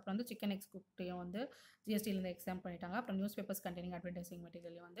 அதுக்கப்புறம் வந்து சிக்கன் எக்ஸ் குக்டையும் வந்து ஜிஎஸ்டிலேருந்து எக்ஸாம் பண்ணிட்டாங்க. அப்புறம் நியூஸ் பேப்பர்ஸ் கண்டெய்னிங் அட்வர்டைசிங்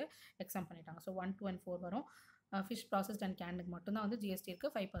மெட்டீரியலையும் வந்து எக்ஸாம் பண்ணிட்டாங்க. ஸோ 1, 2 and 4 வரும். ஃபிஷ் ப்ராசஸ்ட் அண்ட் கேண்டுக்கு மட்டும்தான் வந்து ஜிஎஸ்டி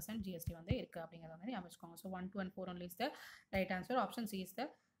இருக்குது, 5% ஜிஎஸ்டி வந்து இருக்குது அப்படிங்கிறத வந்து ஞாபகம் வச்சுக்கோங்க. So 1, 2 and 4 only is the right answer. Option C is the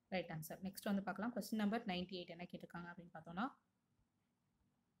right answer. Next வந்து பார்க்கலாம். கொஸ்டின் நம்பர் 98 என்ன கேட்டிருக்காங்க அப்படின்னு பார்த்தோம்னா,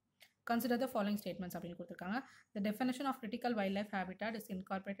 consider the following statements அப்படின்னு கொடுத்துருக்காங்க. The definition of critical wildlife habitat is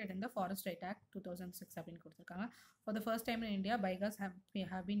incorporated in the Forest Right Act 2006 அப்படின்னு கொடுத்துருக்காங்க. For the first time in India, baigas have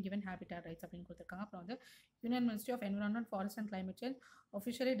been given habitat rights அப்படின்னு கொடுத்துருக்காங்க. அப்புறம் வந்து Union Ministry of Environment, Forest and Climate Change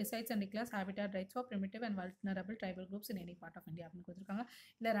officially decides and declares habitat rights for primitive and vulnerable tribal groups in any part of India அப்படின்னு கொடுத்துருக்காங்க.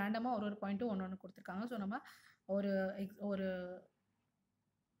 இல்லை ரேண்டமாக ஒரு பாயிண்ட்டும் ஒன்று கொடுத்துருக்காங்க. ஸோ நம்ம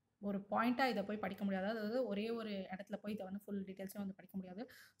ஒரு பாயிண்ட்டாக இதை போய் படிக்க முடியாது, அதாவது ஒரே ஒரு இடத்துல போய் இதை வந்து ஃபுல் டீட்டெயில்ஸும் வந்து படிக்க முடியாது.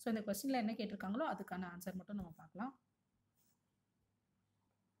 ஸோ இந்த கொஸ்டினில் என்ன கேட்டிருக்காங்களோ அதுக்கான ஆன்சர் மட்டும் நம்ம பார்க்கலாம்.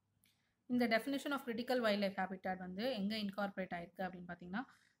 இந்த definition of critical wild life habitat வந்து எங்கே இன்கார்பரேட் ஆயிருக்கு அப்படின்னு பார்த்தீங்கன்னா,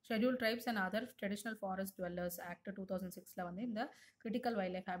 schedule tribes and other traditional forest dwellers act 2006 வந்து இந்த கிரிட்டிக்கல்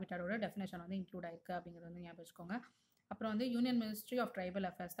வைல்ட் லைஃப் ஹேபிட்டாடோட டெஃபினேஷன் வந்து இன்க்ளூட் ஆயிருக்கு அப்படிங்கிறது வந்து ஞாபகம் வச்சுக்கோங்க. அப்புறம் வந்து union ministry of tribal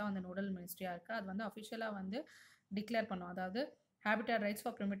affairs தான் வந்து நோடல் மினிஸ்ட்ரியாக இருக்குது. அது வந்து அஃபிஷியலாக வந்து டிக்ளேர் பண்ணும், அதாவது habitat rights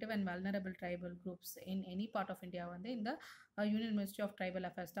for primitive and vulnerable tribal groups in any part of India வந்து இந்த union ministry of tribal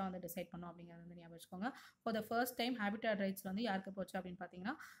affairs தான் வந்து டிசைட் பண்ணும் அப்படிங்கிறது வந்து ஞாபகம் வச்சுக்கோங்க. For the first time habitat rights வந்து யாருக்கு போச்சு அப்படின்னு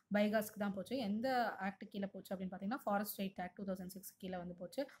பார்த்தீங்கன்னா, பைகாஸ்க்கு தான் போச்சு. எந்த ஆக்ட் கீழே போச்சு அப்படின்னு பார்த்தீங்கன்னா, ஃபாரஸ்ட் ரைட் ஆக்ட் 2006 கீழே வந்து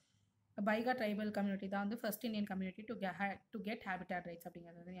போச்சு. பைகா ட்ரைபல் கம்யூனிட்டி தான் வந்து first Indian community to get habitat rights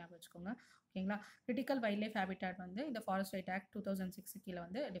அப்படிங்கிறது வந்து ஞாபகம் வச்சுக்கோங்க. ஓகேங்களா. கிரிட்டிக்கல் வைல்ட் லைஃப் ஹேபிட்டாட் வந்து இந்த ஃபாரஸ்ட் ரைட் ஆக்ட் 2006 கீழே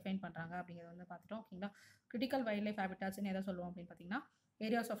வந்து டிஃபைன் பண்ணுறாங்க அப்படிங்கிறத வந்து பார்த்துட்டோம். ஓகேங்களா. கிரிட்டிக்கல் வைல்ட் லைஃப் ஹேபிட்டாட்ஸ்னு எதை சொல்லுவோம் அப்படின்னு பார்த்தீங்கன்னா,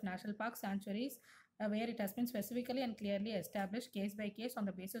 areas of national parks, sanctuaries, where it has been specifically and clearly established case by case on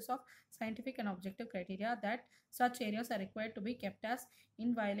the basis of scientific and objective criteria that such areas are required to be kept as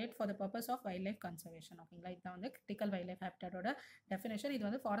inviolate for the purpose of wildlife conservation. ஓகேங்களா. இதுதான் வந்து critical wild life ஹேபிட்டாட்டோட definition. இது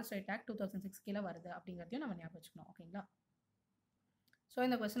வந்து forest right act 2006 கீழே வருது அப்படிங்கிறதையும் நம்ம ஞாபகம் வச்சுக்கணும். ஓகேங்களா. ஸோ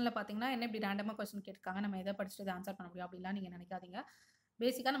இந்த கொஸ்டினில் பார்த்தீங்கன்னா, என்ன இப்படி ரேண்டமாக கொஸ்டின் கேட்டிருக்காங்க, நம்ம எதை படிச்சுட்டு ஆன்சர் பண்ண முடியும் அப்படின்லாம் நீங்கள் நினைக்காதீங்க.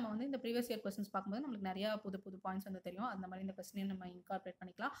 பேசிக்காக நம்ம வந்து இந்த ப்ரீவியஸ் இயர் கொஸ்டின்ஸ் பார்க்கும்போது நம்மளுக்கு நிறையா புது பாயிண்ட்ஸ் வந்து தெரியும். அந்த மாதிரி இந்த கொஸ்டினையும் நம்ம இன்கார்பரேட்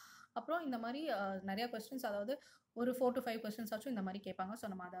பண்ணிக்கலாம். அப்புறம் இந்த மாதிரி நிறையா கொஸ்டின்ஸ், அதாவது ஒரு 4 to 5 கொஸ்டின்ஸ் ஆச்சும் இந்த மாதிரி கேட்பாங்க. ஸோ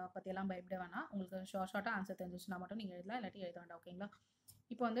நம்ம அதை பற்றியெல்லாம் பயப்பட வேணாம். உங்களுக்கு ஷார்ட்டாக ஆன்சர் தெரிஞ்சிச்சுன்னா மட்டும் நீங்கள் எழுதலாம், இல்லாட்டி எழுத வேண்டாம். ஓகேங்களா.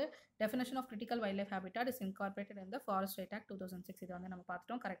 இப்போ வந்து definition of critical wild life habitat is incorporated in the forest right act 2006 இது வந்து நம்ம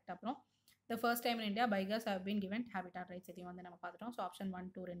பார்த்துட்டோம் கரெக்ட். அப்புறம் the first time in India beggars have been given habitat rights இதையும் வந்து நம்ம பார்த்துட்டோம். ஸோ ஆப்ஷன் 1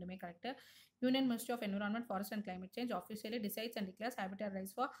 2 ரெண்டுமே correct. Union ministry of environment forest and climate change officially decides and declares habitat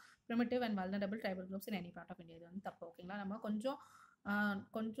rights for primitive and vulnerable tribal groups in any part of India. இது வந்து தப்பு. ஓகேங்களா, நம்ம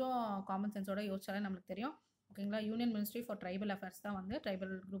கொஞ்சம் காமன் சென்ஸோட யோசிச்சாலே நம்மளுக்கு தெரியும். ஓகேங்களா, union ministry for tribal affairs தான் வந்து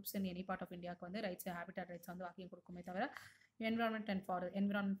tribal groups in any part of இந்தியாவுக்கு வந்து ரைட்ஸ் ஹேபிட்டாட் ரைட்ஸ் வந்து வாக்கியம் கொடுக்குமே தவிர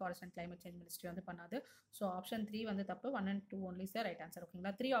environment forest and climate change ministry வந்து பண்ணாது. ஸோ ஆப்ஷன் 3 வந்து தப்பு. 1 and 2 only sir right answer.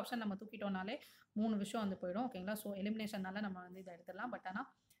 ஓகேங்களா, 3 ஆப்ஷன் நம்ம தூக்கிட்டோம்னாலே 3 விஷயம் வந்து போயிடும். ஓகேங்களா, ஸோ எலிமினேஷனால நம்ம வந்து இதை எடுத்துடலாம். பட் ஆனால்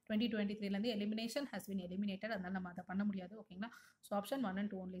 2023 எலிமினேஷன் ஹஸ் பின் எலிமினேட்டட், அதனால நம்ம அதை பண்ண முடியாது. ஓகேங்களா, so option 1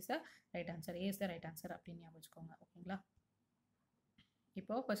 and 2 only sir right answer. A sir right answer அப்படின்னு ஞாபகம் வச்சுக்கோங்க. ஓகேங்களா,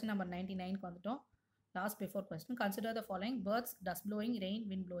 இப்போ கொஸ்டின் நம்பர் 99க்கு வந்துட்டோம். Last before question, consider the following birds, dust blowing, rain,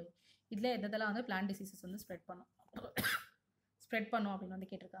 wind blowing. இதில் எதெல்லாம் வந்து பிளான்ட் டிசீசஸ் வந்து ஸ்ப்ரெட் பண்ணும் அப்படின்னு வந்து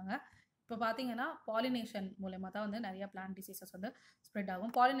கேட்டிருக்காங்க. இப்போ பார்த்தீங்கன்னா பாலினேஷன் மூலயமா தான் வந்து நிறைய பிளான்ட் டிசீசஸ் வந்து ஸ்ப்ரெட்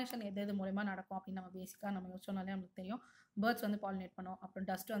ஆகும். பாலினேஷன் எது மூலயமா நடக்கும் அப்படின்னு நம்ம பேசிக்காக நம்ம யோசிச்சோம்னாலே நம்மளுக்கு தெரியும். பேர்ட்ஸ் வந்து பாலினேட் பண்ணும். அப்புறம்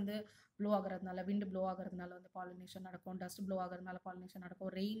டஸ்ட் வந்து ப்ளோ ஆகிறதுனால, விண்டு ப்ளோ ஆகிறதுனால வந்து பாலினேஷன் நடக்கும். டஸ்ட் ப்ளோ ஆகிறதுனால பாலினேஷன்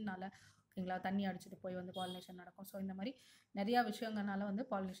நடக்கும். ரெயின்னால, ஓகேங்களா, தண்ணி அடிச்சுட்டு போய் வந்து பாலினேஷன் நடக்கும். ஸோ இந்த மாதிரி நிறையா விஷயங்கள்னால வந்து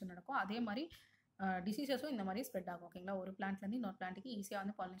பாலினேஷன் நடக்கும். அதே மாதிரி டிசீசஸும் இந்த மாதிரி ஸ்ப்ரெட் ஆகும். ஓகேங்களா, ஒரு பிளான்ட்லேருந்து இன்னொரு பிளான்ட்டுக்கு ஈஸியாக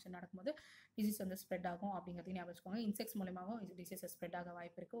வந்து பாலினேஷன் நடக்கும்போது டிசீஸ் வந்து ஸ்ப்ரெட் ஆகும் அப்படிங்கிறதையும் ஞாபகம் வச்சுக்கோங்க. இன்செக்ட்ஸ் மூலமாகவும் டிசீசஸ் ஸ்ப்ரெட் ஆக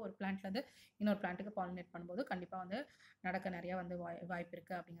வாய்ப்பு இருக்குது. ஒரு பிளான்ட்லேருந்து இன்னொரு பிளான்ட்டுக்கு பாலினேட் பண்ணும்போது கண்டிப்பாக வந்து நடக்க நிறையா வந்து வாய்ப்பு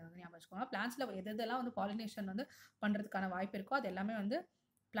இருக்குது அப்படிங்கிறத ஞாபகம் வச்சுக்கோங்க. பிளான்ட்ஸில் எதெல்லாம் வந்து பாலினேஷன் வந்து பண்ணுறதுக்கான வாய்ப்பு இருக்கோ அது எல்லாமே வந்து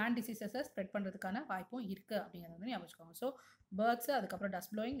பிளான்ட் டிசீசஸை ஸ்ப்ரெட் பண்ணுறதுக்கான வாய்ப்பும் இருக்குது அப்படிங்கிறத வந்து ஞாபகம் வச்சுக்கோங்க. ஸோ பேர்ட்ஸ், அதுக்கப்புறம்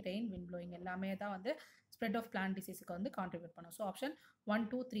dust blowing, rain, wind blowing எல்லாமே தான் வந்து ஸ்ப்ரெட் ஆஃப் பிளான்ட் டிசீஸுக்கு வந்து கான்ட்ரிபியூட் பண்ணும். ஸோ ஆப்ஷன் 1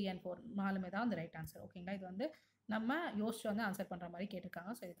 2 3 and 4 நாலுமே தான் அந்த ரைட் ஆன்சர். ஓகேங்களா, இது வந்து நம்ம யோசிச்சு வந்து ஆன்சர் பண்ணுற மாதிரி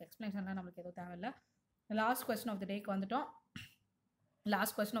கேட்டிருக்காங்க. ஸோ இதுக்கு எக்ஸ்ப்ளனேஷன்லாம் நம்மளுக்கு எதுவும் தேவையில்லை. லாஸ்ட் கொஸ்டின் ஆஃப் த டேக்கு வந்துட்டோம்.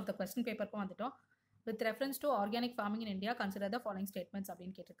 Last question of the question பேப்பருக்கும் வந்துட்டோம். With reference to organic farming in India consider the following statements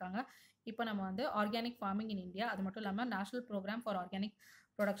அப்படின்னு கேட்டிருக்காங்க. இப்போ நம்ம வந்து ஆர்கானிக் ஃபார்மிங் இன் இந்தியா, அது மட்டும் இல்லாமல் நேஷனல் ப்ரோக்ராம் ஃபார் ஆர்கானிக்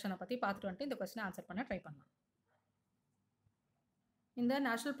ப்ரொடக்ஷனை பற்றி பார்த்துட்டு வந்துட்டு இந்த கொஸ்டினை ஆன்சர் பண்ண ட்ரை பண்ணலாம். இந்த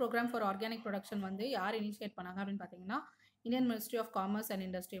national program for organic production வந்து யார் இனிஷியேட் பண்ணாங்க அப்படின்னு பார்த்தீங்கன்னா Indian ministry of commerce and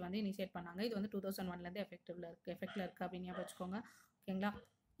industry வந்து இனிஷியேட் பண்ணாங்க. இது வந்து 2001 எஃபெக்டில் இருக்குது அப்படின்னு ஞாபகம் வச்சுக்கோங்க. ஓகேங்களா,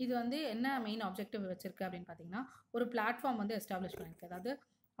 இது வந்து என்ன மெயின் ஆப்ஜெக்டிவ் வச்சிருக்கு அப்படின்னு பார்த்தீங்கன்னா ஒரு பிளாட்ஃபார்ம் வந்து எஸ்டாப்ளிஷ் பண்ணியிருக்கு. அதாவது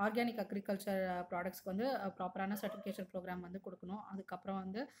ஆர்கானிக் அக்ரிகல்ச்சர் ப்ராடக்ட்ஸ்க்கு வந்து ப்ராப்பரான சர்டிஃபிகேஷன் ப்ரோக்ராம் வந்து கொடுக்கணும். அதுக்கப்புறம்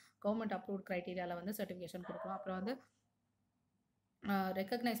வந்து கவர்மெண்ட் அப்ரூவ்ட் க்ரைட்டீரியாவில் வந்து சர்டிஃபிகேஷன் கொடுக்கணும். அப்புறம் வந்து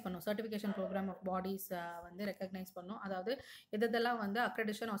ரெக்கக்னைஸ் பண்ணும். சர்டிஃபிகேஷன் ப்ரோக்ராம் ஆஃப் பாடிஸ் வந்து ரெக்கக்னைஸ் பண்ணும். அதாவது எதெல்லாம் வந்து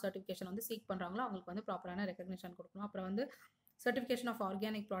அக்ரெடிஷன் ஆர் சர்டிஃபிகேஷன் வந்து சீக் பண்ணுறாங்களோ அவங்களுக்கு வந்து ப்ராப்பரான ரெக்கக்னிஷன் கொடுக்கணும். அப்புறம் வந்து சர்டிஃபிகேஷன் ஆஃப்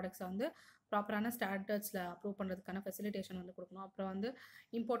ஆர்கானிக் ப்ராடக்ட்ஸை வந்து ப்ராப்பரான ஸ்டாண்டர்ட்ஸில் அப்ரூவ் பண்ணுறதுக்கான ஃபெசிலிட்டேஷன் வந்து கொடுக்கணும். அப்புறம் வந்து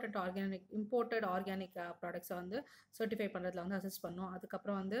இம்போர்ட்டட் ஆர்கானிக் ப்ராடக்ட்ஸை வந்து சர்டிஃபை பண்ணுறதுல வந்து அசிஸ்ட் பண்ணும்.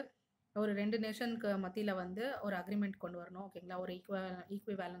 அதுக்கப்புறம் வந்து ஒரு 2 நேஷனுக்கு மத்தியில் வந்து ஒரு அக்ரிமெண்ட் கொண்டு வரணும். ஓகேங்களா, ஒரு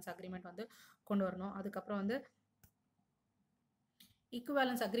ஈக்குவேலன்ஸ் அக்ரிமெண்ட் வந்து கொண்டு வரணும். அதுக்கப்புறம் வந்து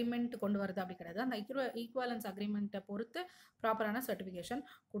ஈக்குவேலன்ஸ் அக்ரிமெண்ட் கொண்டு வரது அப்படி கிடையாது. அந்த ஈக்குவேலன்ஸ் அக்ரிமெண்ட்டை பொறுத்து ப்ராப்பரான சர்டிஃபிகேஷன்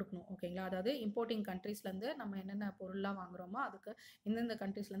கொடுக்கணும். ஓகேங்களா, அதாவது இம்போர்ட்டிங் கண்ட்ரீஸ்லேருந்து நம்ம என்னென்ன பொருளாக வாங்குகிறோமோ அதுக்கு எந்தெந்த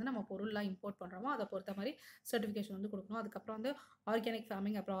கண்ட்ரீஸ்லேருந்து நம்ம பொருளாக இம்போர்ட் பண்ணுறோமோ அதை பொறுத்த மாதிரி சர்டிஃபிகேஷன் வந்து கொடுக்கணும். அதுக்கப்புறம் வந்து ஆர்கானிக்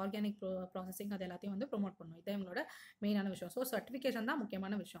ஃபார்மிங், அப்புறம் ஆர்கானிக் ப்ராசஸிங் அது எல்லாத்தையும் வந்து ப்ரொமோட் பண்ணணும். இதான் எங்களோட மெயினான விஷயம். ஸோ சர்டிஃபிகேஷன் தான்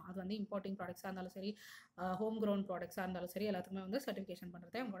முக்கியமான விஷயம். அது வந்து இம்போர்ட்டிங் ப்ராடக்ட்ஸாக இருந்தாலும் சரி, ஹோம் க்ரோன் ப்ராடக்ட்ஸாக இருந்தாலும் சரி, எல்லாத்துக்குமே வந்து சர்டிஃபிகேஷன்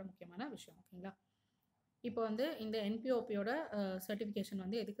பண்ணுறது எங்களோட முக்கியமான விஷயம். ஓகேங்களா, இப்போ வந்து இந்த என்பிஓபியோட சர்டிஃபிகேஷன்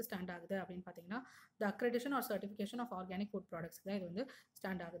வந்து எதுக்கு ஸ்டாண்ட் ஆகுது அப்படின்னு பார்த்தீங்கன்னா த accreditation R certification of organic food products தான் இது வந்து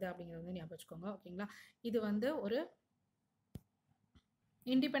ஸ்டாண்ட் ஆகுது அப்படிங்கிறது வந்து ஞாபகம் வச்சுக்கோங்க. ஓகேங்களா, இது வந்து ஒரு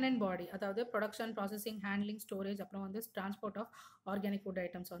இண்டிபெண்டன்ட் பாடி, அதாவது ப்ரொடக்ஷன், ப்ராசஸிங், ஹேண்ட்லிங், ஸ்டோரேஜ், அப்புறம் வந்து transport of organic food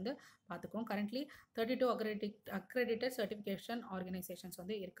items வந்து பார்த்துக்கோம். கரண்ட்லி 32 அக்ரெடிட்டட் சர்டிஃபிகேஷன் ஆர்கனைசேஷன்ஸ்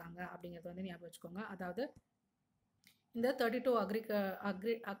வந்து இருக்காங்க அப்படிங்கிறது வந்து ஞாபகம் வச்சுக்கோங்க. அதாவது இந்த 32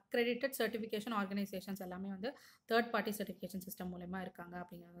 அக்ரெடிட்டட் சர்டிஃபிகேஷன் ஆர்கனைசேஷன்ஸ் எல்லாமே வந்து தேர்ட் பார்ட்டி சர்டிஃபிகேஷன் சிஸ்டம் மூலமா இருக்காங்க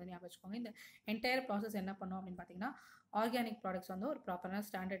அப்படிங்கிறத ஞாபகம் வச்சுக்கோங்க. இந்த என்டையர் ப்ராசஸ் என்ன பண்ணும் அப்படின்னு பார்த்தீங்கன்னா ஆர்கானிக் ப்ராடக்ட்ஸ் வந்து ஒரு ப்ராப்பரான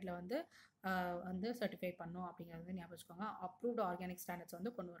ஸ்டாண்டர்டில் வந்து சர்டிஃபை பண்ணும் அப்படிங்கிறது ஞாபகம் வச்சுக்கோங்க. அப்ரூவ்டு ஆர்கானிக் ஸ்டாண்டர்ட்ஸ்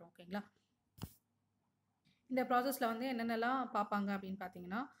வந்து கொண்டு வரும். ஓகேங்களா, இந்த ப்ராசஸில் வந்து என்னென்னலாம் பார்ப்பாங்க அப்படின்னு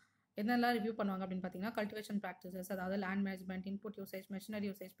பார்த்தீங்கன்னா என்னெல்லாம் ரிவ்யூ பண்ணுவாங்க அப்படின்னு பார்த்தீங்கன்னா கல்டிவேஷன் ப்ராக்டிசஸ், அதாவது land management, input usage, machinery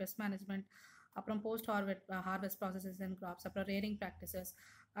usage, best management, அப்புறம் post harvest processes and graphs, அப்புறம் ரேரிங் ப்ராக்டிசஸ்,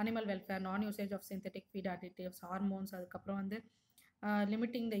 அனிமல் வெல்ஃபேர், நான் usage of synthetic feet additives, hormones, அதுக்கப்புறம் வந்து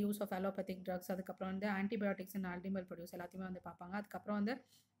limiting the use of allopathic drugs, அதுக்கப்புறம் வந்து antibiotics and animal produce எல்லாத்தையுமே வந்து பார்ப்பாங்க. அதுக்கப்புறம் வந்து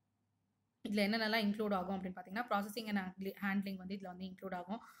இதில் என்னென்னலாம் இன்க்ளூட் ஆகும் அப்படின்னு பார்த்தீங்கன்னா ப்ராசஸிங் அண்ட் ஹேண்ட்லிங் வந்து இதில் வந்து இன்க்ளூட்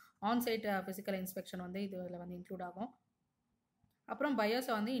ஆகும். ஆன்சைட் ஃபிசிக்கல் இன்ஸ்பெக்ஷன் வந்து இதில் வந்து இன்க்ளூட் ஆகும். அப்புறம்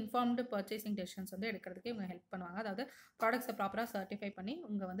பையர்ஸை வந்து இன்ஃபார்ம்டு பர்ச்சேசிங் டெசிஷன்ஸ் வந்து எடுக்கிறதுக்கு இவங்க ஹெல்ப் பண்ணுவாங்க. அதாவது ப்ராடக்ட்ஸை ப்ராப்பராக சர்டிஃபை பண்ணி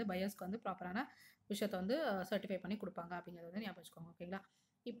உங்கள் வந்து பையர்ஸ்க்கு வந்து ப்ராப்பரான விஷயத்தை வந்து சர்டிஃபை பண்ணி கொடுப்பாங்க அப்படிங்கிறது வந்து ஞாபகம் வச்சுக்கோங்க. ஓகேங்களா?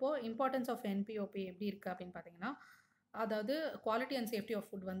 இப்போது இம்பார்ட்டன்ஸ் ஆஃப் என்பிஓபி எப்படி இருக்குது அப்படின்னு பார்த்தீங்கன்னா, அதாவது quality and safety of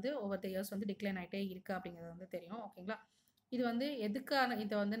food வந்து ஓவர் த இயர்ஸ் வந்து டிக்ளைன் ஆகிட்டே இருக்குது அப்படிங்கிறது வந்து தெரியும். ஓகேங்களா? இது வந்து எதுக்கான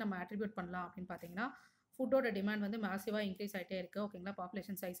இதை வந்து நம்ம அட்ரிபியூட் பண்ணலாம் அப்படின்னு பார்த்தீங்கன்னா, ஃபுட்டோட டிமாண்ட் வந்து மேசிவாக இன்க்ரீஸ் ஆகிட்டே இருக்குது. ஓகேங்களா?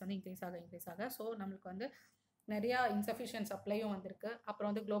 பாப்புலேஷன் சைஸ் வந்து இன்க்ரீஸ் ஆக ஸோ நம்மளுக்கு வந்து நிறையா இன்சஃபிஷியன்ட் சப்ளையும் வந்திருக்கு. அப்புறம்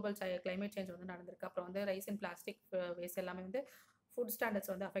வந்து குளோபல் கிளைமேட் சேஞ்ச் வந்து நடந்திருக்கு. அப்புறம் வந்து ரைஸ் இன் பிளாஸ்டிக் வேஸ்ட் எல்லாமே வந்து ஃபுட்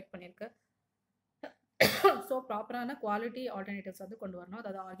ஸ்டாண்டர்ட்ஸ் வந்து அஃபெக்ட் பண்ணியிருக்கு. ஸோ ப்ராப்பரான குவாலிட்டி ஆல்டர்னேட்டிவ்ஸ் வந்து கொண்டு வரணும்.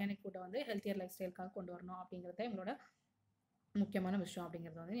 அதாவது ஆர்கானிக் ஃபுட்டை வந்து ஹெல்த்தியர் லைஃப் ஸ்டைலுக்காக கொண்டு வரணும் அப்படிங்கிறத எங்களோட முக்கியமான விஷயம்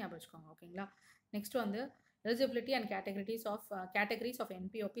அப்படிங்கிறத வந்து ஞாபகம் வச்சுக்கோங்க. ஓகேங்களா? நெக்ஸ்ட் வந்து eligibility and categories of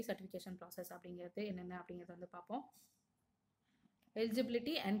NPOP certification process அப்படிங்கிறது என்னென்ன அப்படிங்கிறத வந்து பார்ப்போம்.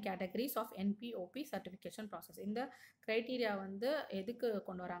 Eligibility and categories of NPOP certification process. இந்த க்ரைட்டீரியா வந்து எதுக்கு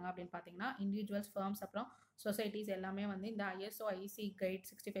கொண்டு வராங்க அப்படின்னு பார்த்தீங்கன்னா, இண்டிவிஜுவல்ஸ், ஃபர்ம்ஸ், அப்புறம் சொசைட்டிஸ் எல்லாமே வந்து இந்த ISO IC கைட்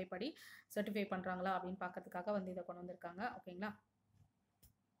 65 படி சர்டிஃபை பண்ணுறாங்களா அப்படின்னு பார்க்கறதுக்காக வந்து இதை கொண்டு வந்திருக்காங்க. ஓகேங்களா?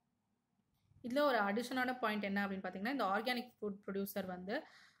 இதில் ஒரு அடிஷனான பாயிண்ட் என்ன அப்படின்னு பார்த்தீங்கன்னா, இந்த ஆர்கானிக் ஃபுட் ப்ரொடியூசர் வந்து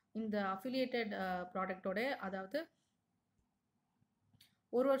இந்த அஃபிலியேட்டட் ப்ராடக்டோட, அதாவது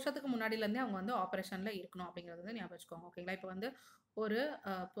ஒரு வருஷத்துக்கு முன்னாடியிலேருந்தே அவங்க வந்து ஆப்ரேஷனில் இருக்கணும் அப்படிங்கிறது வந்து ஞாபகம் வச்சுக்கோங்க. ஓகேங்களா? இப்போ வந்து ஒரு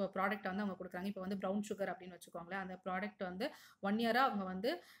ப்ராடக்ட் வந்து அவங்க கொடுக்குறாங்க. இப்போ வந்து ப்ரௌன் சுகர் அப்படின்னு வச்சுக்கோங்களேன். அந்த ப்ராடக்ட் வந்து 1 இயராக அவங்க வந்து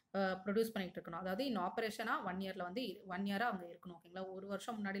ப்ரொடியூஸ் பண்ணிகிட்டு இருக்கணும். அதாவது இன் ஆப்ரேஷனாக 1 இயரில் வந்து 1 இயராக அவங்க இருக்கணும். ஓகேங்களா? ஒரு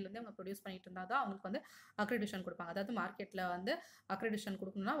வருஷம் முன்னாடியிலேருந்து அவங்க ப்ரொடியூஸ் பண்ணிட்டு இருந்தால் தான் அவங்களுக்கு வந்து அக்ரெடிஷன் கொடுப்பாங்க. அதாவது மார்க்கெட்டில் வந்து அக்ரெடிஷன்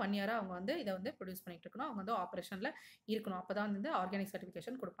கொடுக்கணும்னா 1 இயராக அவங்க வந்து இதை வந்து ப்ரொடியூஸ் பண்ணிட்டு இருக்கணும். அவங்க வந்து ஆப்ரேஷனில் இருக்கணும். அப்போ தான் வந்து ஆர்கானிக்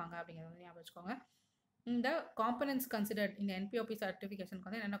சர்டிஃபிகேஷன் கொடுப்பாங்க அப்படிங்கிறது வந்து ஞாபகம் வச்சுக்கோங்க. இந்த காம்பனன்ட்ஸ் கன்சிடர்ட் இந்த என்பிஓபி சர்டிஃபிகேஷனுக்கு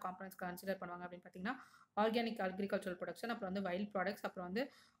வந்து என்னென்ன காம்பனன்ட்ஸ் கன்சிடர் பண்ணுவாங்க அப்படின்னு பார்த்தீங்கன்னா, ஆர்கானிக் அக்ரிகல்ச்சரல் ப்ரொடக்ஷன், அப்புறம் வந்து வைல்ட் ப்ராடக்ட்ஸ், அப்புறம் வந்து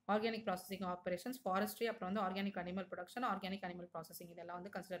ஆர்கானிக் ப்ராசஸிங் ஆப்பரேஷன்ஸ், ஃபாரஸ்ட்ரி, அப்புறம் வந்து organic animal production, organic animal processing இதெல்லாம்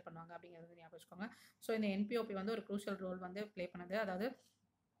வந்து கன்சிடர் பண்ணுவாங்க அப்படிங்கிறது ஞாபகம் வச்சுக்கோங்க. ஸோ இந்த என்பிஓபி வந்து ஒரு க்ரூஷியல் ரோல் வந்து ப்ளே பண்ணுது. அதாவது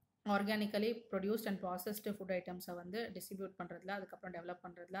organically produced and processed food ஐட்டம்ஸை வந்து டிஸ்ட்ரிபியூட் பண்ணுறதுல, அதுக்கப்புறம் டெவலப்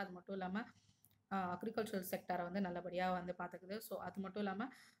பண்ணுறதுல, அது மட்டும் இல்லாமல் அக்ரிகல்ச்சரல் செக்டாரை வந்து நல்லபடியாக வந்து பார்த்துக்குது. ஸோ அது மட்டும்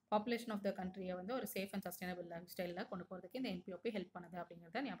இல்லாமல் பாப்புலேஷன் ஆஃப் த கண்ட்ரியை வந்து ஒரு சேஃப் அண்ட் சஸ்டைனபிள் லைஃப் ஸ்டைலில் கொண்டு போகிறதுக்கு இந்த என்பிஓபி ஹெல்ப் பண்ணுது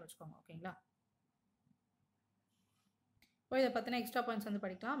அப்படிங்கிறத ஞாபகம் வச்சுக்கோங்க. ஓகேங்களா? இப்போ இதை பற்றின எக்ஸ்ட்ரா பாயிண்ட்ஸ் வந்து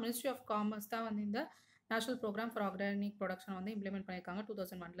படிக்கலாம். மினிஸ்ட்ரி ஆஃப் காமர்ஸ் தான் வந்து இந்த national program for organic production வந்து இம்ப்ளிமெண்ட் பண்ணியிருக்காங்க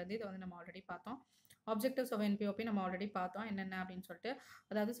 2001. இதை வந்து நம்ம ஆல்ரெடி பார்த்தோம். ஆப்ஜெக்டிவ்ஸ் ஆஃப் என்பிஓபி நம்ம ஆல்ரெடி பார்த்தோம் என்னென்ன அப்படின்னு சொல்லிட்டு.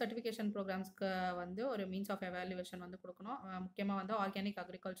 அதாவது சர்டிஃபிகேஷன் ப்ரோக்ராம்ஸ்க்கு வந்து ஒரு மீன்ஸ் ஆஃப் எவாலுவேஷன் வந்து கொடுக்கணும். முக்கியமாக வந்து ஆர்கானிக்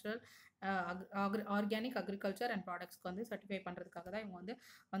அக்ரிகல்ச்சர் அண்ட் ப்ராடக்ட்ஸ்க்கு வந்து சர்டிஃபை பண்ணுறதுக்காக தான் இவங்க வந்து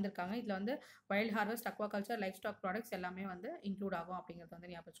வந்திருக்காங்க. இதில் வந்து wild harvest, aquaculture, life stock products எல்லாமே வந்து இன்க்ளூட் ஆகும் அப்படிங்கிறது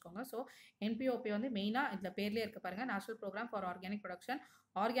வந்து ஞாபகம் வச்சுக்கோங்க. ஸோ என்பிஓபி வந்து மெயினாக இதில் பேர்லேயே இருக்க பாருங்கள், national program for organic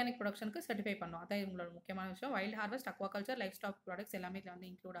ப்ரொடக்ஷனுக்கு certify பண்ணும். அதான் இவங்களோட முக்கியமான விஷயம். Wild harvest, aquaculture, life stock products எல்லாமே இதில் வந்து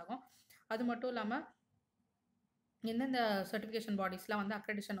இன்க்ளூட் ஆகும். அது மட்டும் இல்லாமல் எந்தெந்த சர்டிஃபிகேஷன் பாடிஸ்லாம் வந்து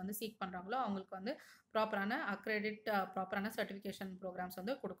அக்ரெடிஷன் வந்து சீக் பண்ணுறாங்களோ அவங்களுக்கு வந்து ப்ராப்பரான சர்டிஃபிகேஷன் ப்ரோக்ராம்ஸ்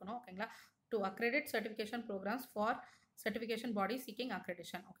வந்து கொடுக்கணும். ஓகேங்களா? To accredit certification programs for certification body seeking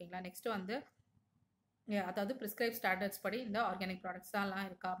accreditation. ஓகேங்களா? நெக்ஸ்ட்டு வந்து அதாவது ப்ரிஸ்கிரைப் ஸ்டாண்டர்ட்ஸ் படி இந்த ஆர்கானிக் ப்ராடக்ட்ஸ்லாம்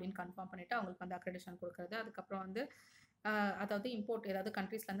இருக்கா அப்படின்னு கன்ஃபார்ம் பண்ணிவிட்டு அவங்களுக்கு வந்து அக்ரெடிஷன் கொடுக்குறது. அதுக்கப்புறம் வந்து அதாவது இம்போர்ட் ஏதாவது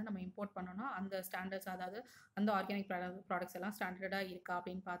கண்ட்ரீஸ்லேருந்து நம்ம இம்போர்ட் பண்ணோன்னா அந்த ஸ்டாண்டர்ட்ஸ், அதாவது அந்த ஆர்கானிக் ப்ராடக்ட்ஸ் எல்லாம் ஸ்டாண்டர்டாக இருக்கா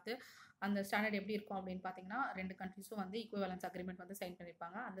அப்படின்னு பார்த்து, அந்த ஸ்டாண்டர்ட் எப்படி இருக்கும் அப்படின்னு பார்த்தீங்கன்னா, 2 கண்ட்ரீஸும் வந்து ஈக்குவலன்ஸ் அக்ரிமெண்ட் வந்து சைன்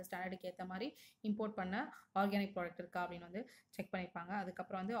பண்ணியிருப்பாங்க. அந்த ஸ்டாண்டர்டுக்கு ஏற்ற மாதிரி இம்போர்ட் பண்ண ஆர்கானிக் ப்ராடக்ட் இருக்கா அப்படின்னு வந்து செக் பண்ணியிருப்பாங்க.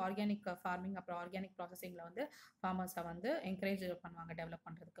 அதுக்கப்புறம் வந்து ஆர்கானிக் ஃபார்மிங், அப்புறம் ஆர்கானிக் ப்ராசஸிங்கில் வந்து ஃபார்மர்ஸை வந்து என்கரேஜ் பண்ணுவாங்க டெவலப்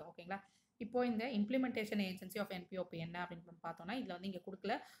பண்ணுறதுக்கு. ஓகேங்களா? இப்போ இந்த இம்ப்ளிமெண்டேஷன் ஏஜென்சி ஆஃப் என்பிஓபி என்ன அப்படின்னு பார்த்தோம்னா, இதில் வந்து இங்கே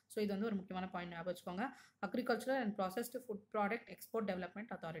கொடுக்கல. ஸோ இது வந்து ஒரு முக்கியமான பாயிண்ட் ஞாபகம் வச்சுக்கோங்க. Agricultural and processed food product export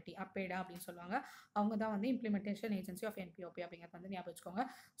development authority, APEDA அப்படின்னு சொல்லுவாங்க. அவங்க தான் வந்து இம்ப்ளிமெண்டேஷன் ஏஜென்சி ஆஃப் என்பிஓபி அப்படிங்கிறது வந்து ஞாபகம் வச்சுக்கோங்க.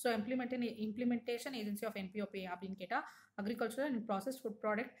 So implementation agency of NPOP அப்படின்னு கேட்டால் agricultural and processed food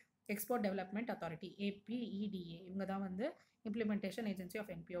product export development authority, APEDA, இவங்க தான் வந்து implementation agency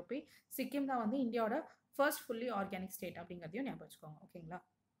of NPOP. Sikkim தான் வந்து இந்தியாவோட ஃபர்ஸ்ட் ஃபுல்லி ஆர்கானிக் ஸ்டேட் அப்படிங்கிறதையும் ஞாபகம் வச்சுக்கோங்க. ஓகேங்களா?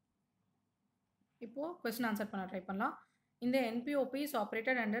 இப்போது கொஸ்டின் ஆன்சர் பண்ண ட்ரை பண்ணலாம். இந்த NPOP is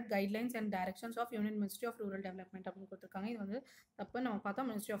operated under guidelines and directions of union ministry of rural development அப்படின்னு கொடுத்துருக்காங்க. இது வந்து தப்பு. நம்ம பார்த்தா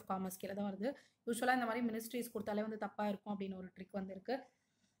மினிஸ்ட்ரி ஆஃப் காமர்ஸ் கீழே தான் வருது. யூஸ்வலாக இந்த மாதிரி மினிஸ்ட்ரிஸ் கொடுத்தாலே வந்து தப்பாக இருக்கும் அப்படின்னு ஒரு ட்ரிக் வந்து இருக்குது.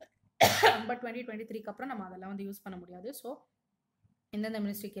 பட் 2023 அப்புறம் நம்ம அதெல்லாம் வந்து யூஸ் பண்ண முடியாது. ஸோ எந்தெந்த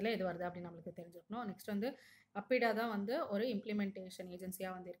மினிஸ்ட்ரி கீழே இது வருது அப்படின்னு நம்மளுக்கு தெரிஞ்சிருக்கணும். நெக்ஸ்ட் வந்து அப்பீடா தான் வந்து ஒரு இம்ப்ளிமெண்டேஷன்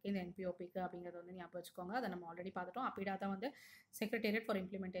ஏஜென்சியாக வந்து இருக்குது இந்த என்பிஓபிக்கு அப்படிங்கிறது வந்து ஞாபகம் வச்சுக்கோங்க. அதை நம்ம ஆல்ரெடி பார்த்துட்டோம். அப்பீடா தான் வந்து secretariat for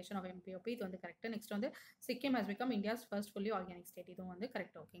implementation of NPOP. இது வந்து கரெக்ட். நெக்ஸ்ட் வந்து Sikkim has become India's first fully organic state. இதுவும் வந்து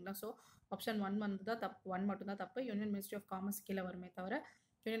கரெக்ட். ஓகேங்களா? ஸோ ஆப்ஷன் 1 வந்து தான் தப்பு. 1 மட்டும் தான் தப்பு. யூனியன் மினிஸ்ட்ரி ஆஃப் காமர்ஸ் கீழே வருமே தவிர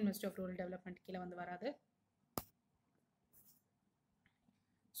union ministry of rural development கீழே வந்து வராது.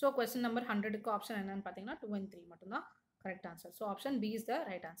 ஸோ கொஸ்டின் நம்பர் 100க்கு ஆப்ஷன் என்னன்னு பார்த்தீங்கன்னா 2 and 3 மட்டும்தான் correct answer. So option B is the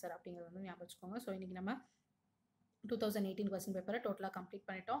right answer அப்படிங்கிறது வந்து ஞாபகம் வச்சுக்கோங்க. ஸோ இன்றைக்கி நம்ம 2018 கொஸ்டின் பேப்பரை டோட்டலாக கம்ப்ளீட்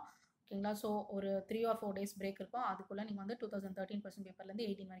பண்ணிட்டோம். ஓகேங்களா. ஸோ ஒரு 3 or 4 days பிரேக் இருக்கும். அதுக்குள்ளே நீங்கள் வந்து 2013 கொஸ்டின் பேப்பர்லேருந்து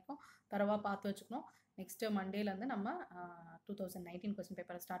 18 வரைக்கும் தரவாக பார்த்து வச்சுக்கணும். நெக்ஸ்ட்டு மண்டேலேருந்து நம்ம 2019 கொஸ்டின்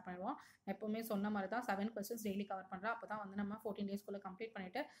பேப்பரை ஸ்டார்ட் பண்ணிடுவோம். எப்போவுமே சொன்ன மாதிரி தான் 7 கொஸ்டின்ஸ் டெய்லி கவர் பண்ணுறோம். அப்போ தான் வந்து நம்ம 14 டேஸ்க்குள்ளே கம்ப்ளீட்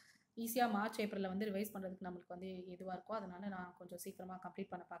பண்ணிவிட்டு ஈஸியாக மார்ச் ஏப்ரலில் வந்து ரிவைஸ் பண்ணுறதுக்கு நம்மளுக்கு வந்து இதுவாக இருக்கும். அதனால் நான் கொஞ்சம் சீக்கிரமாக கம்ப்ளீட்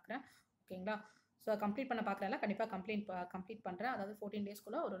பண்ண பார்க்குறேன். ஓகேங்களா. ஸோ கம்ப்ளீட் பண்ண பார்க்குறேன்ல கண்டிப்பாக கம்ப்ளீட் பண்ணுறேன். அதாவது 14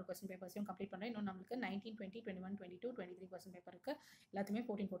 டேஸ்க்குள்ளே ஒரு கொஸ்டின் பேப்பர்ஸையும் கம்ப்ளீட் பண்ணுறேன். இன்னும் நம்மளுக்கு 19, 20, 21, 22, 23 கொஸ்டின் பேப்பர் இருக்குது. எல்லாத்தையுமே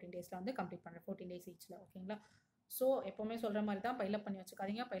 14 டேஸில் வந்து கம்ப்ளீட் பண்ணுறேன். 14 days ஈச்சில். ஓகேங்களா. ஸோ எப்போவுமே சொல்கிற மாதிரி தான் பைலப் பண்ணி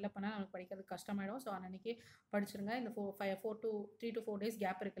வச்சுக்காதீங்க. பைலப் பண்ணால் நம்மளுக்கு படிக்கிறதுக்கு கஷ்டமாயிடும். ஸோ அன்றைக்கி படிச்சிருங்க. இந்த 3 to 4 days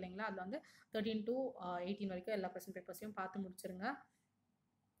கேப் இருக்குது இல்லைங்களா, அதில் வந்து 13 to 18 வரைக்கும் எல்லா கொஸ்டின் பேப்பர்ஸையும் பார்த்து முடிச்சிருங்க.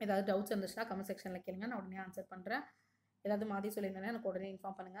 ஏதாவது டவுட்ஸ் இருந்துச்சுன்னா கமெண்ட் செக்ஷனில் கேளுங்க, நான் உடனே ஆன்சர் பண்ணுறேன். ஏதாவது மாதிரி சொல்லியிருந்தேன்னா எனக்கு உடனே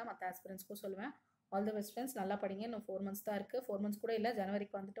இன்ஃபார்ம் பண்ணுங்கள். மற்ற ஆஸ்பிரன்ஸ்க்கும் சொல்லுவேன். All the best friends. நல்லா படிங்க. இன்னும் 4 months தான் இருக்குது. 4 months கூட இல்லை,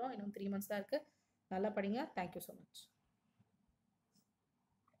 ஜனவரிக்கு வந்துட்டோம். இன்னும் 3 months தான் இருக்குது. நல்லா படிங்க. Thank you so much.